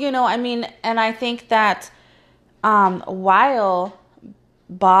 So, you know, I mean, and I think that while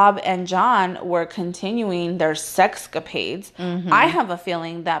Bob and John were continuing their sexcapades, I have a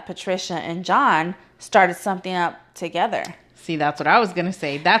feeling that Patricia and John started something up together. See, that's what I was going to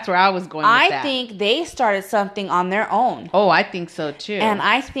say. That's where I was going with that. I think they started something on their own. Oh, I think so, too. And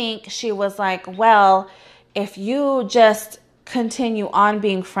I think she was like, well, if you just... continue on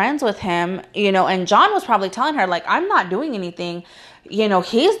being friends with him, you know, and John was probably telling her, like, I'm not doing anything, you know,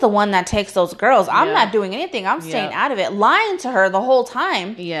 he's the one that takes those girls. I'm not doing anything. I'm staying out of it. Lying to her the whole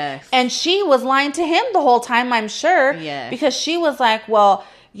time. Yes. And she was lying to him the whole time, I'm sure. Yes. Because she was like, well,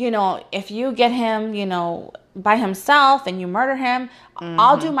 you know, if you get him, you know, by himself and you murder him,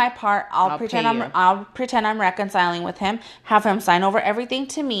 I'll do my part. I'll pretend I'm reconciling with him. Have him sign over everything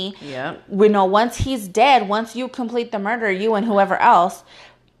to me. Yeah. We know once he's dead, once you complete the murder, you and whoever else,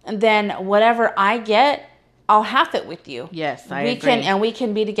 then whatever I get, I'll half it with you. Yes, I agree. We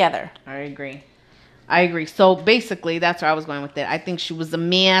can be together. I agree. So basically, that's where I was going with it. I think she was a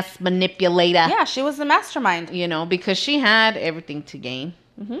mass manipulator. Yeah, she was the mastermind. You know, because she had everything to gain.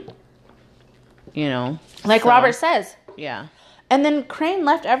 You know, like Robert says. Yeah. And then Crane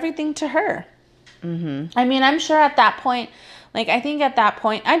left everything to her. I mean, I'm sure at that point, like, I think at that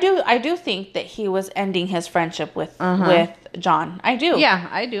point, I do think that he was ending his friendship with John. I do. Yeah,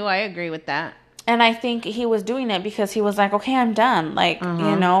 I do. I agree with that. And I think he was doing it because he was like, okay, I'm done. Like,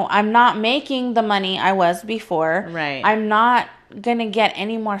 you know, I'm not making the money I was before. Right. I'm not going to get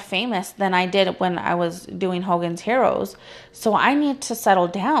any more famous than I did when I was doing Hogan's Heroes. So I need to settle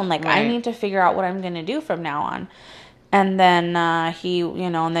down. Like, I need to figure out what I'm going to do from now on. And then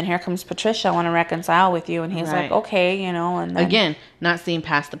and then here comes Patricia. I want to reconcile with you. And he's like, okay, you know. And then, again, not seeing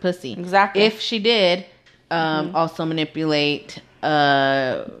past the pussy. Exactly. If she did also manipulate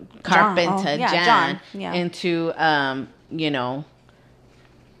Carpenter John into, you know,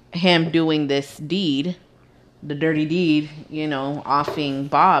 him doing this deed, the dirty deed, you know, offing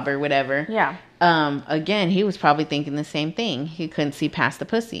Bob or whatever. Yeah. Again, he was probably thinking the same thing. He couldn't see past the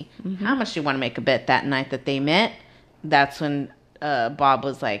pussy. How much do you want to make a bet that night that they met? That's when Bob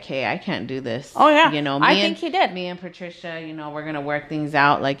was like, hey, I can't do this. Oh, yeah. You know, I think he did. Me and Patricia, you know, we're going to work things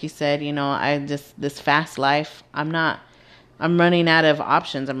out. Like you said, you know, this fast life, I'm running out of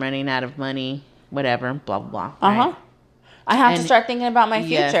options. I'm running out of money, whatever, blah, blah, blah. Right? I have to start thinking about my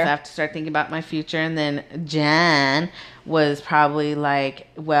future. Yes, I have to start thinking about my future. And then Jan was probably like,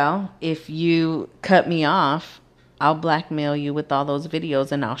 well, if you cut me off, I'll blackmail you with all those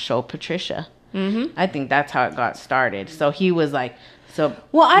videos and I'll show Patricia. Mm-hmm. I think that's how it got started. So he was like, so.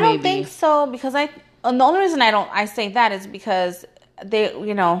 Well, I don't think so, because the only reason I say that is because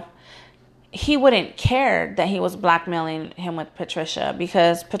he wouldn't care that he was blackmailing him with Patricia,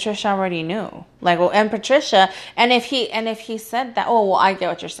 because Patricia already knew. Like, well, and Patricia, and if he said that, oh, well, I get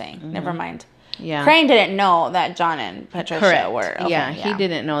what you're saying. Mm-hmm. Never mind. Yeah. Crane didn't know that John and Patricia were. Okay, he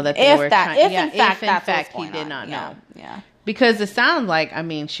didn't know that they were. If in fact he did not know. Yeah. Because it sounds like, I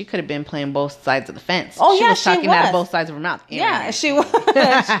mean, she could have been playing both sides of the fence. Oh, she was talking out of both sides of her mouth. Yeah, she was.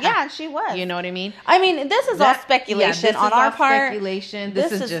 Yeah, she was. You know what I mean? I mean, this is all speculation on our part. Speculation.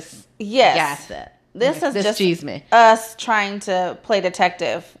 This is just gossip. This is just chisme. Us trying to play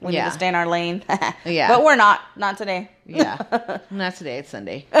detective. We need to stay in our lane. Yeah, but we're not. Not today. Yeah, not today. It's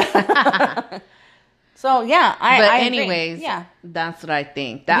Sunday. So yeah, anyways, agree. Yeah, that's what I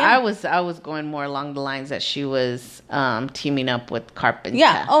think. That I was going more along the lines that she was teaming up with Carpenter.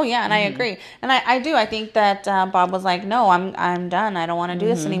 Yeah. Oh yeah, and I agree. And I do. I think that Bob was like, no, I'm done. I don't want to do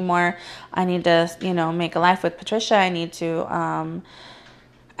this anymore. I need to make a life with Patricia. I need to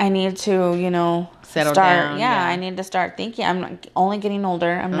settle down. Yeah, I need to start thinking. I'm only getting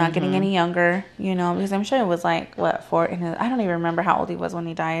older. I'm not getting any younger. Because I'm sure it was like what I don't even remember how old he was when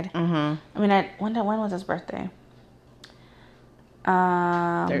he died. Mm-hmm. I mean, when was his birthday?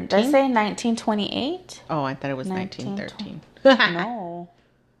 13? Did I say 1928? Oh, I thought it was 1913. No.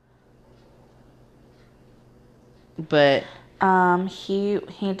 But he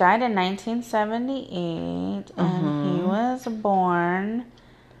died in 1978, and he was born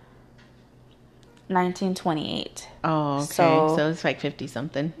 1928. Oh, okay. So it's like 50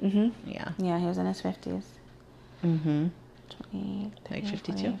 something. Mm-hmm. Yeah. Yeah, he was in his 50s. Mm-hmm. 20, like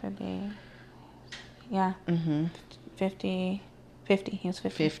 52. 50. Yeah. Mm-hmm. 50. He was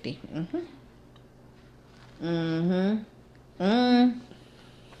 50. 50. Mm-hmm. Mm-hmm.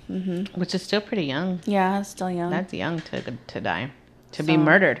 Mm-hmm. Which is still pretty young. Yeah, it's still young. That's young to die. To be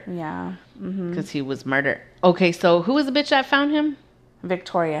murdered. Yeah. Because he was murdered. Okay, so who was the bitch that found him?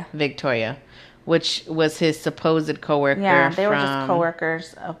 Victoria. Which was his supposed coworker. Yeah, they were just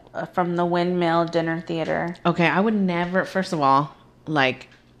coworkers from the Windmill Dinner Theater. Okay, I would never, first of all, take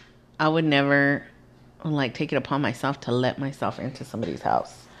it upon myself to let myself into somebody's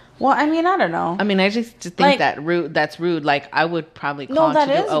house. Well, I mean, I don't know. I mean, I just think that's rude. Like, I would probably call to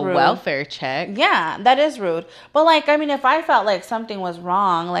do a welfare check. Yeah, that is rude. But, I mean, if I felt like something was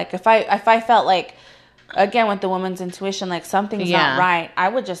wrong, like, if I felt like, again, with the woman's intuition, like, something's not right, I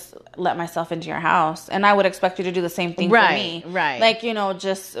would just let myself into your house. And I would expect you to do the same thing for me. Right. Like,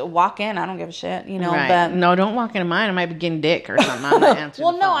 just walk in. I don't give a shit, Right. But no, don't walk into mine. I might be getting dick or something. I'm not answering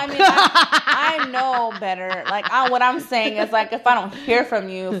well, no, I mean, I know better. Like, what I'm saying is, like, if I don't hear from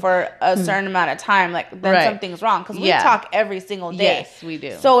you for a certain amount of time, like, then something's wrong. Because we talk every single day. Yes, we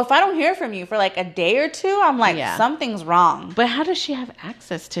do. So if I don't hear from you for, like, a day or two, I'm like, something's wrong. But how does she have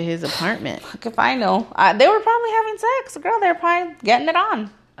access to his apartment? Fuck if I know. They were probably having sex. Girl, they were probably getting it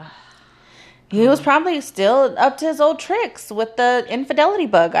on. He was probably still up to his old tricks with the infidelity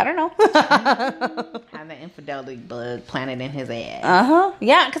bug. I don't know. Have the infidelity bug planted in his ass. Uh-huh.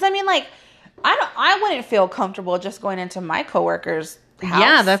 Yeah, because I mean, like, I wouldn't feel comfortable just going into my coworker's house.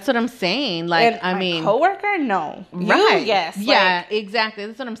 Yeah, that's what I'm saying. Like, I mean, coworker, no. Right? You, yes. Yeah, exactly.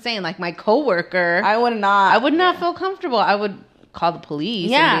 That's what I'm saying. Like, my coworker, I would not feel comfortable. I would call the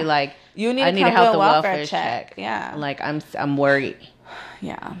police and be like, you need I to need come help to the a welfare check. Yeah. Like, I'm worried.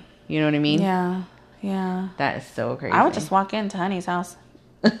 Yeah. You know what I mean? Yeah. Yeah. That is so crazy. I would just walk into Honey's house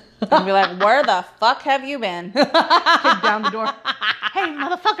and be like, where the fuck have you been? Kick down the door. Hey,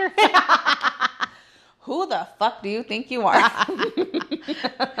 motherfucker. Who the fuck do you think you are?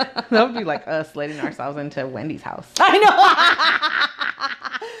 That would be like us letting ourselves into Wendy's house. I know.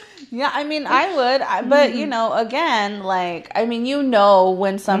 Yeah, I mean, I would. But, again, like, I mean,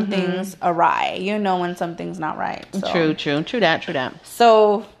 when something's awry. When something's not right. So. True that.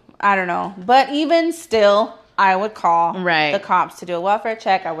 So, I don't know. But even still, I would call the cops to do a welfare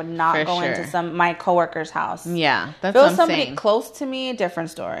check. I would not go into my coworker's house. Yeah, that's what I'm saying. If it was somebody close to me,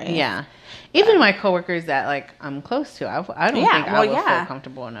 different story. Yeah. Even my coworkers that, like, I'm close to, I don't think I would feel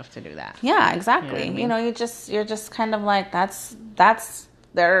comfortable enough to do that. Yeah, exactly. You know what I mean? You're just kind of like, that's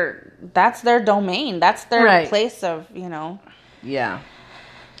their domain. That's their place of, Yeah.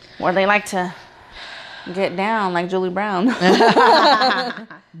 where they like to Get down like Julie Brown.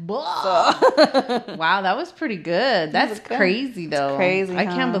 Wow, that was pretty good. That's crazy, though. It's crazy. I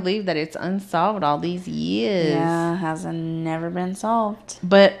can't believe that it's unsolved all these years. Yeah, hasn't never been solved.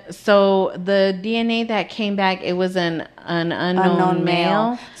 But so the DNA that came back, it was an unknown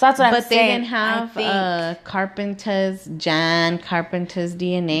male. So that's what I'm saying. But they didn't have John Carpenter's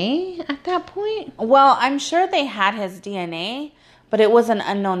DNA at that point. Well, I'm sure they had his DNA. But it was an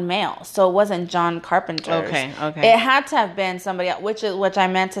unknown male, so it wasn't John Carpenter's. Okay. It had to have been somebody else, which I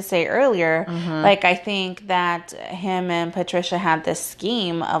meant to say earlier. Like, I think that him and Patricia had this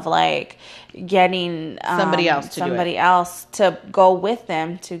scheme of, like, getting somebody else to go with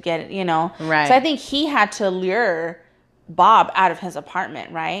them to get, you know. Right. So I think he had to lure Bob out of his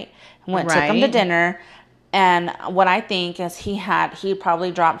apartment, right? Took him to dinner. And what I think is he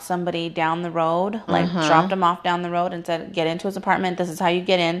probably dropped somebody down the road, like dropped him off down the road and said, get into his apartment. This is how you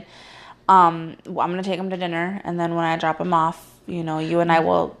get in. I'm going to take him to dinner. And then when I drop him off, you know, you and I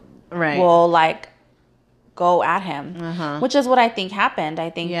will like go at him, which is what I think happened. I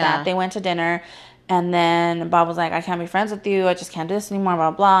think that they went to dinner and then Bob was like, I can't be friends with you. I just can't do this anymore,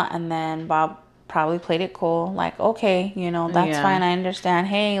 blah, blah. And then Bob probably played it cool, like, okay, you know, that's fine, I understand.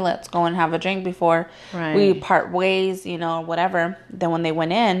 Hey, let's go and have a drink before we part ways, you know, whatever. Then when they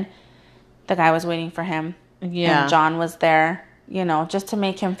went in, the guy was waiting for him. Yeah. And John was there, you know, just to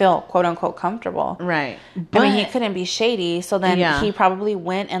make him feel quote unquote comfortable. Right. But, I mean, he couldn't be shady. So then he probably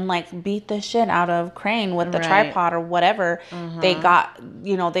went and like beat the shit out of Crane with the tripod or whatever. They got,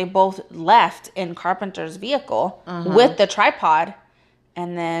 you know, they both left in Carpenter's vehicle with the tripod.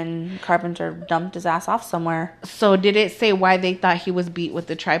 And then Carpenter dumped his ass off somewhere. So did it say why they thought he was beat with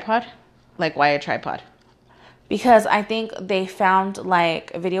the tripod? Like, why a tripod? Because I think they found,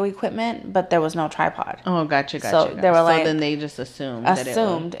 like, video equipment, but there was no tripod. Oh, gotcha. So they were like... So then they just assumed.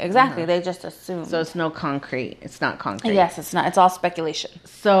 Exactly. They just assumed. So it's no concrete. It's not concrete. Yes, it's not. It's all speculation.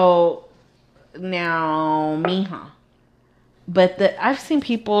 So now, mija. But I've seen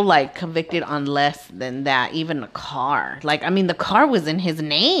people, like, convicted on less than that, even a car. Like, I mean, the car was in his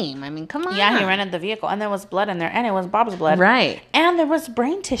name. I mean, come on. Yeah, he rented the vehicle, and there was blood in there, and it was Bob's blood. Right. And there was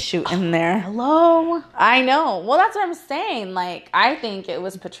brain tissue in there. Hello? I know. Well, that's what I'm saying. Like, I think it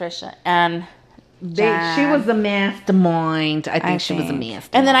was Patricia, and... she was a mastermind. I think she was a mastermind.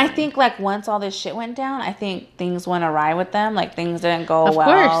 And then I think, like, once all this shit went down, I think things went awry with them. Like, things didn't go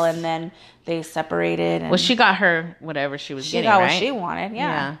well, and then... they separated. And well, she got her whatever she was getting, got right? what she wanted,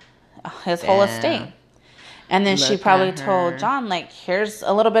 yeah. His whole estate. And then she probably told John, like, here's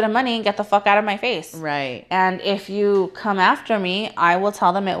a little bit of money, get the fuck out of my face. Right. And if you come after me, I will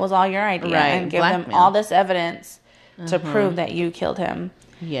tell them it was all your idea. Right. And give them all this evidence to prove that you killed him.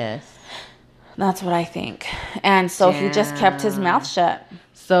 Yes. That's what I think. And so he just kept his mouth shut.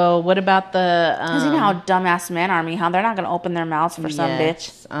 So what about the... Because you know how dumbass men are, how they're not going to open their mouths for some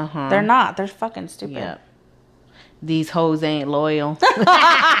bitch. They're not. They're fucking stupid. Yep. These hoes ain't loyal.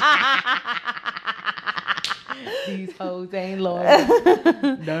 These hoes ain't loyal.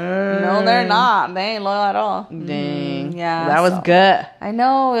 No, they're not. They ain't loyal at all. Dang. Yeah. Well, that was good. I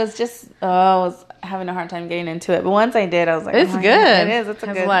know. It was just... I was having a hard time getting into it. But once I did, I was like... It's good. It is. It's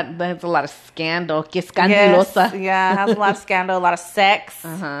good. There's a lot of scandal. Que scandalosa. Yes, yeah, it has a lot of scandal. A lot of sex.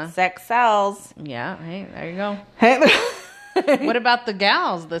 Sex sells. Yeah. Hey, there you go. What about the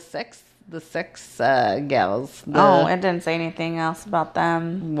gals? The sex gals. It didn't say anything else about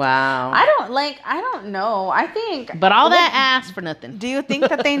them. Wow. I don't know. I think... But all that ass for nothing. Do you think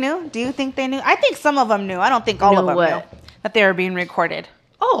that they knew? Do you think they knew? I think some of them knew. I don't think all of them knew that they were being recorded.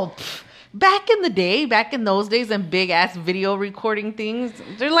 Oh, back in the day, back in those days, and big ass video recording things,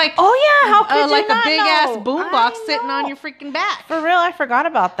 they're like, oh yeah, how could you like not a big know? ass boombox sitting on your freaking back. For real, I forgot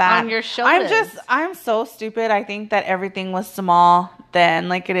about that. On your shoulders. I'm so stupid. I think that everything was small then,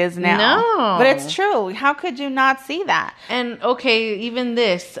 like it is now. No, but it's true. How could you not see that? And okay, even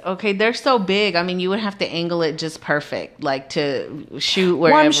this. Okay, they're so big. I mean, you would have to angle it just perfect, like to shoot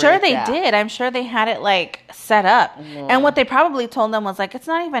wherever. Well, I'm sure they did. I'm sure they had it like set up. And what they probably told them was like, it's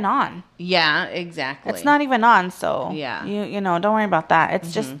not even on. Yeah, exactly. It's not even on, so yeah, you know, don't worry about that.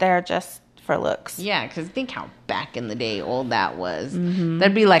 It's just there just for looks. Yeah, because think how back in the day old that was.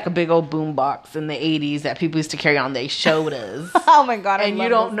 There'd be like a big old boom box in the 80s that people used to carry on their shoulders. Oh my god! And you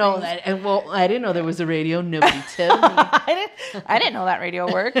don't know that. And well, I didn't know there was a radio. Nobody told me. I didn't know that radio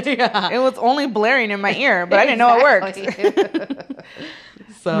worked. Yeah. It was only blaring in my ear, but I didn't know it worked.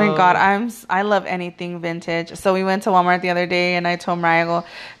 So. Oh my god, I love anything vintage. So we went to Walmart the other day, and I told Mariah,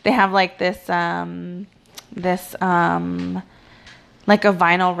 they have like this like a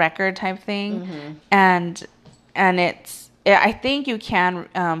vinyl record type thing, and I think you can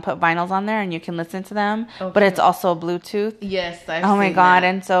put vinyls on there and you can listen to them, Okay. but it's also Bluetooth. Yes, Oh my God.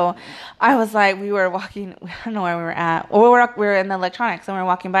 And so I was like, we were walking, I don't know where we were at. Well, we were in the electronics and we were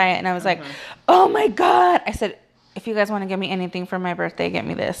walking by it and I was like, oh my God. I said, if you guys want to give me anything for my birthday, get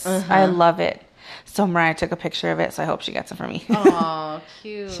me this. I love it. So Mariah took a picture of it, so I hope she gets it for me. Oh,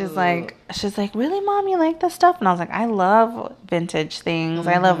 cute. She's like, really, Mom, you like this stuff? And I was like, I love vintage things.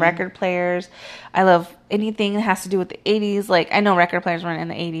 I love record players. I love anything that has to do with the 80s. Like, I know record players weren't in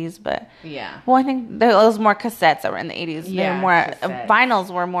the 80s, but yeah. well, I think there was more cassettes that were in the 80s. Yeah, they were more cassettes.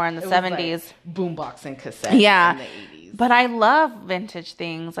 vinyls were more in the It was 70s. like boombox and cassettes Yeah. in the 80s. But I love vintage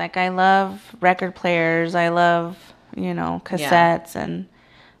things. Like, I love record players. I love, cassettes and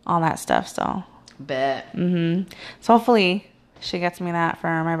all that stuff. So, Bet. so hopefully she gets me that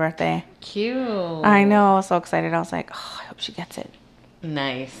for my birthday. Cute. I know. I was so excited. I was like, oh, I hope she gets it.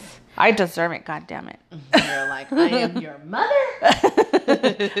 Nice. I deserve it. God damn it. You're like, I am your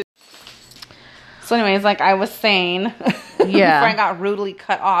mother. So anyways, like I was saying, Yeah. before I got rudely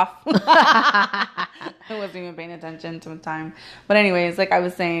cut off. I wasn't even paying attention to the time. But anyways, like I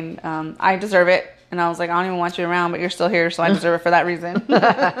was saying, I deserve it. And I was like, I don't even want you around, but you're still here, so I deserve it for that reason.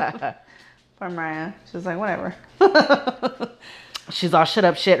 Poor Mariah. She's like, whatever. She's all, shut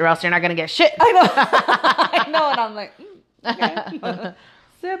up, shit, or else you're not going to get shit. I know. I know. And I'm like, okay.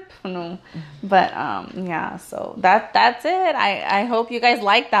 Sip. No. But yeah, so that's it. I hope you guys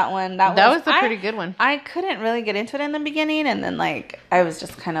liked that one. That was a pretty good one. I couldn't really get into it in the beginning, and then like I was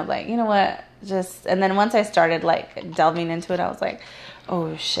just kind of like, you know what? And then once I started like delving into it, I was like,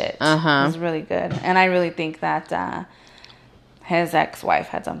 oh shit. It was really good. And I really think that his ex-wife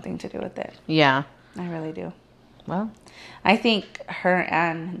had something to do with it. Yeah. I really do. Well, I think her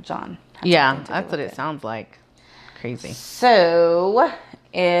and John had yeah, something to do that's what with it sounds like. Crazy. So,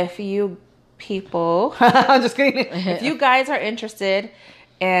 if you people, I'm just kidding. If you guys are interested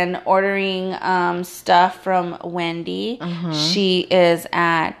in ordering stuff from Wendy, she is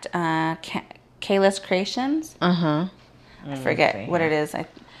at Kayla's Creations. I forget what it is.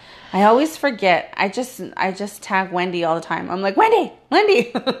 I always forget. I just tag Wendy all the time. I'm like, Wendy.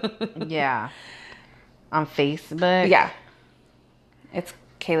 Yeah. On Facebook? Yeah. It's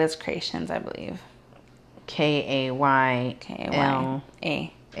Kayla's Creations, I believe. KAYLA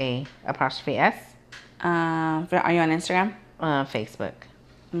apostrophe S. Are you on Instagram? Facebook.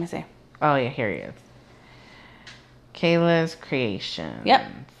 Let me see. Oh yeah, here he is. Kayla's Creations. Yep.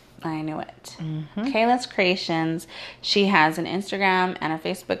 I knew it. Kayla's Creations. She has an Instagram and a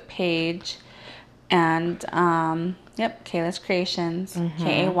Facebook page. And, yep, Kayla's Creations.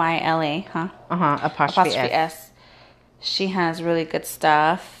 Kayla, huh? Apostrophe S. She has really good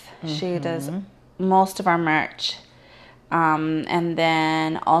stuff. She does most of our merch. And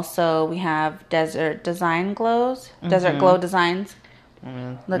then also we have Desert Design Glows. Desert Glow Designs.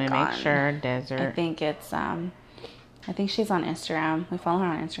 Let me make sure. Desert. I think it's, I think she's on Instagram. We follow her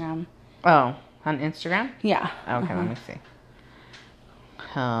on Instagram. Oh, on Instagram? Yeah. Okay, let me see.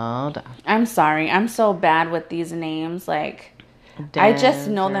 Hold on. I'm sorry. I'm so bad with these names. Like, I just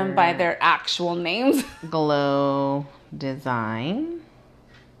know them by their actual names. Glow Design.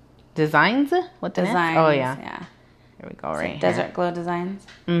 Designs? What Designs. Oh, yeah. Yeah. Here we go, right Desert here. Glow Designs.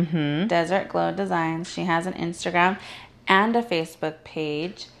 Desert Glow Designs. She has an Instagram and a Facebook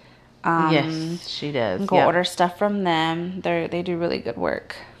page. Yes, she does. Go order stuff from them. They do really good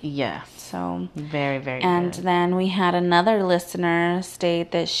work. Yes. So very, very and good. then we had another listener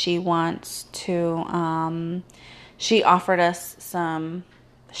state that she wants to she offered us some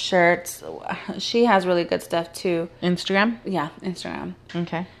shirts. She has really good stuff too. Instagram? Yeah, Instagram.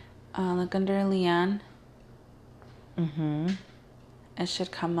 Okay. Look under Leanne. It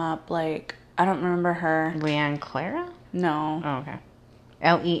should come up like, I don't remember her. Leanne Clara? No. Oh, okay.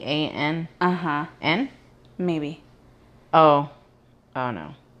 Leann? N? Maybe. Oh. Oh,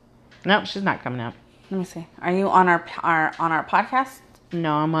 no. Nope, she's not coming up. Let me see. Are you on our podcast?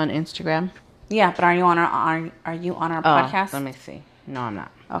 No, I'm on Instagram. Yeah, but are you on our podcast? Let me see. No, I'm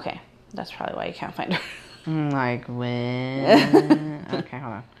not. Okay. That's probably why you can't find her. I'm like, when? Okay,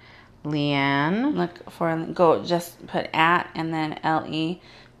 hold on. Leanne. Just put at and then LE.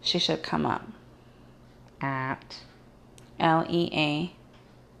 She should come up. At. LEA.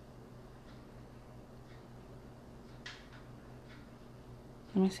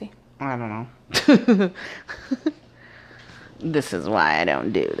 Let me see. I don't know. This is why I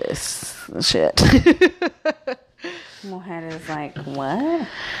don't do this shit. Mohead is like, what?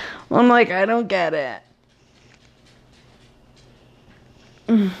 I'm like, I don't get it.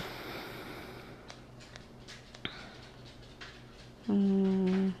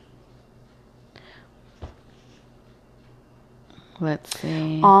 Let's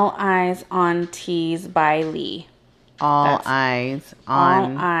see. All Eyes on Tees by Lee. All Eyes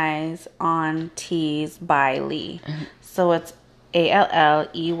on Tees by Lee. So it's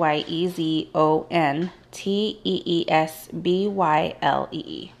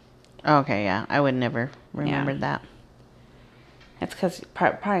ALLEYEZONTEESBYLEE. Okay, yeah. I would never remember that. It's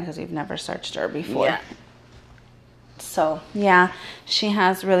probably because you've never searched her before. Yeah. So, yeah. She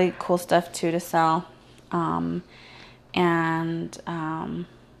has really cool stuff, too, to sell. And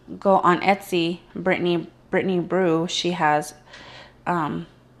go on Etsy, Brittany Brew. She has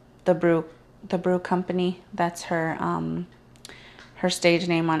the brew company. That's her her stage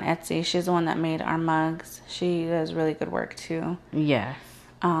name on Etsy. She's the one that made our mugs. She does really good work too. Yes.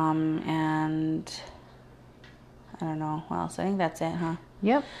 And I don't know what else. I think that's it, huh?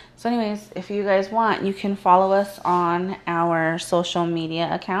 Yep. So anyways, if you guys want, you can follow us on our social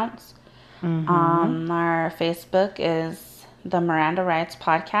media accounts. Our Facebook is the Miranda Rights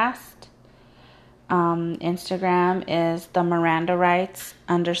Podcast. Instagram is the Miranda Rights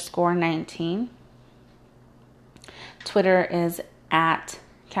 _19. Twitter is at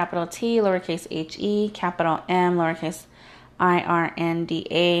capital T, lowercase HE, capital M, lowercase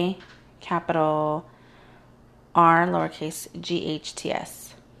IRNDA, capital R, lowercase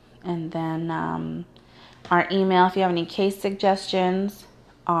GHTS. And then our email, if you have any case suggestions,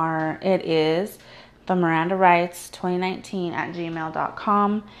 it is the Miranda Rights 2019 at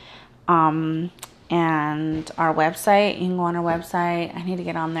gmail.com. And our website, you can go on our website. I need to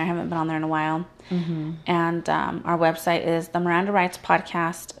get on there. I haven't been on there in a while. And our website is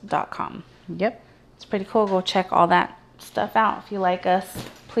themirandarights.podcast.com. Yep. It's pretty cool. Go check all that stuff out. If you like us,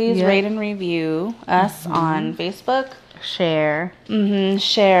 please rate and review us on Facebook. Share.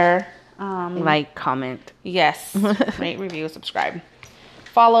 Share. Like, comment. Yes. Rate, review, subscribe.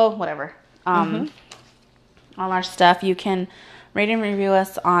 Follow, whatever. All our stuff. You can rate and review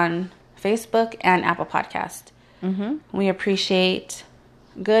us on Facebook and Apple Podcast. We appreciate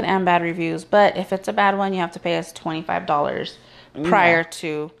good and bad reviews, but if it's a bad one, you have to pay us $25 prior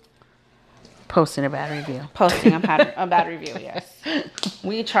to posting a bad review. Posting a bad review, yes.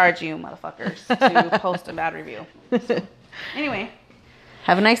 We charge you, motherfuckers, to post a bad review. So, anyway.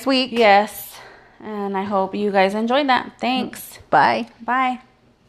 Have a nice week. Yes. And I hope you guys enjoyed that. Thanks. Bye. Bye.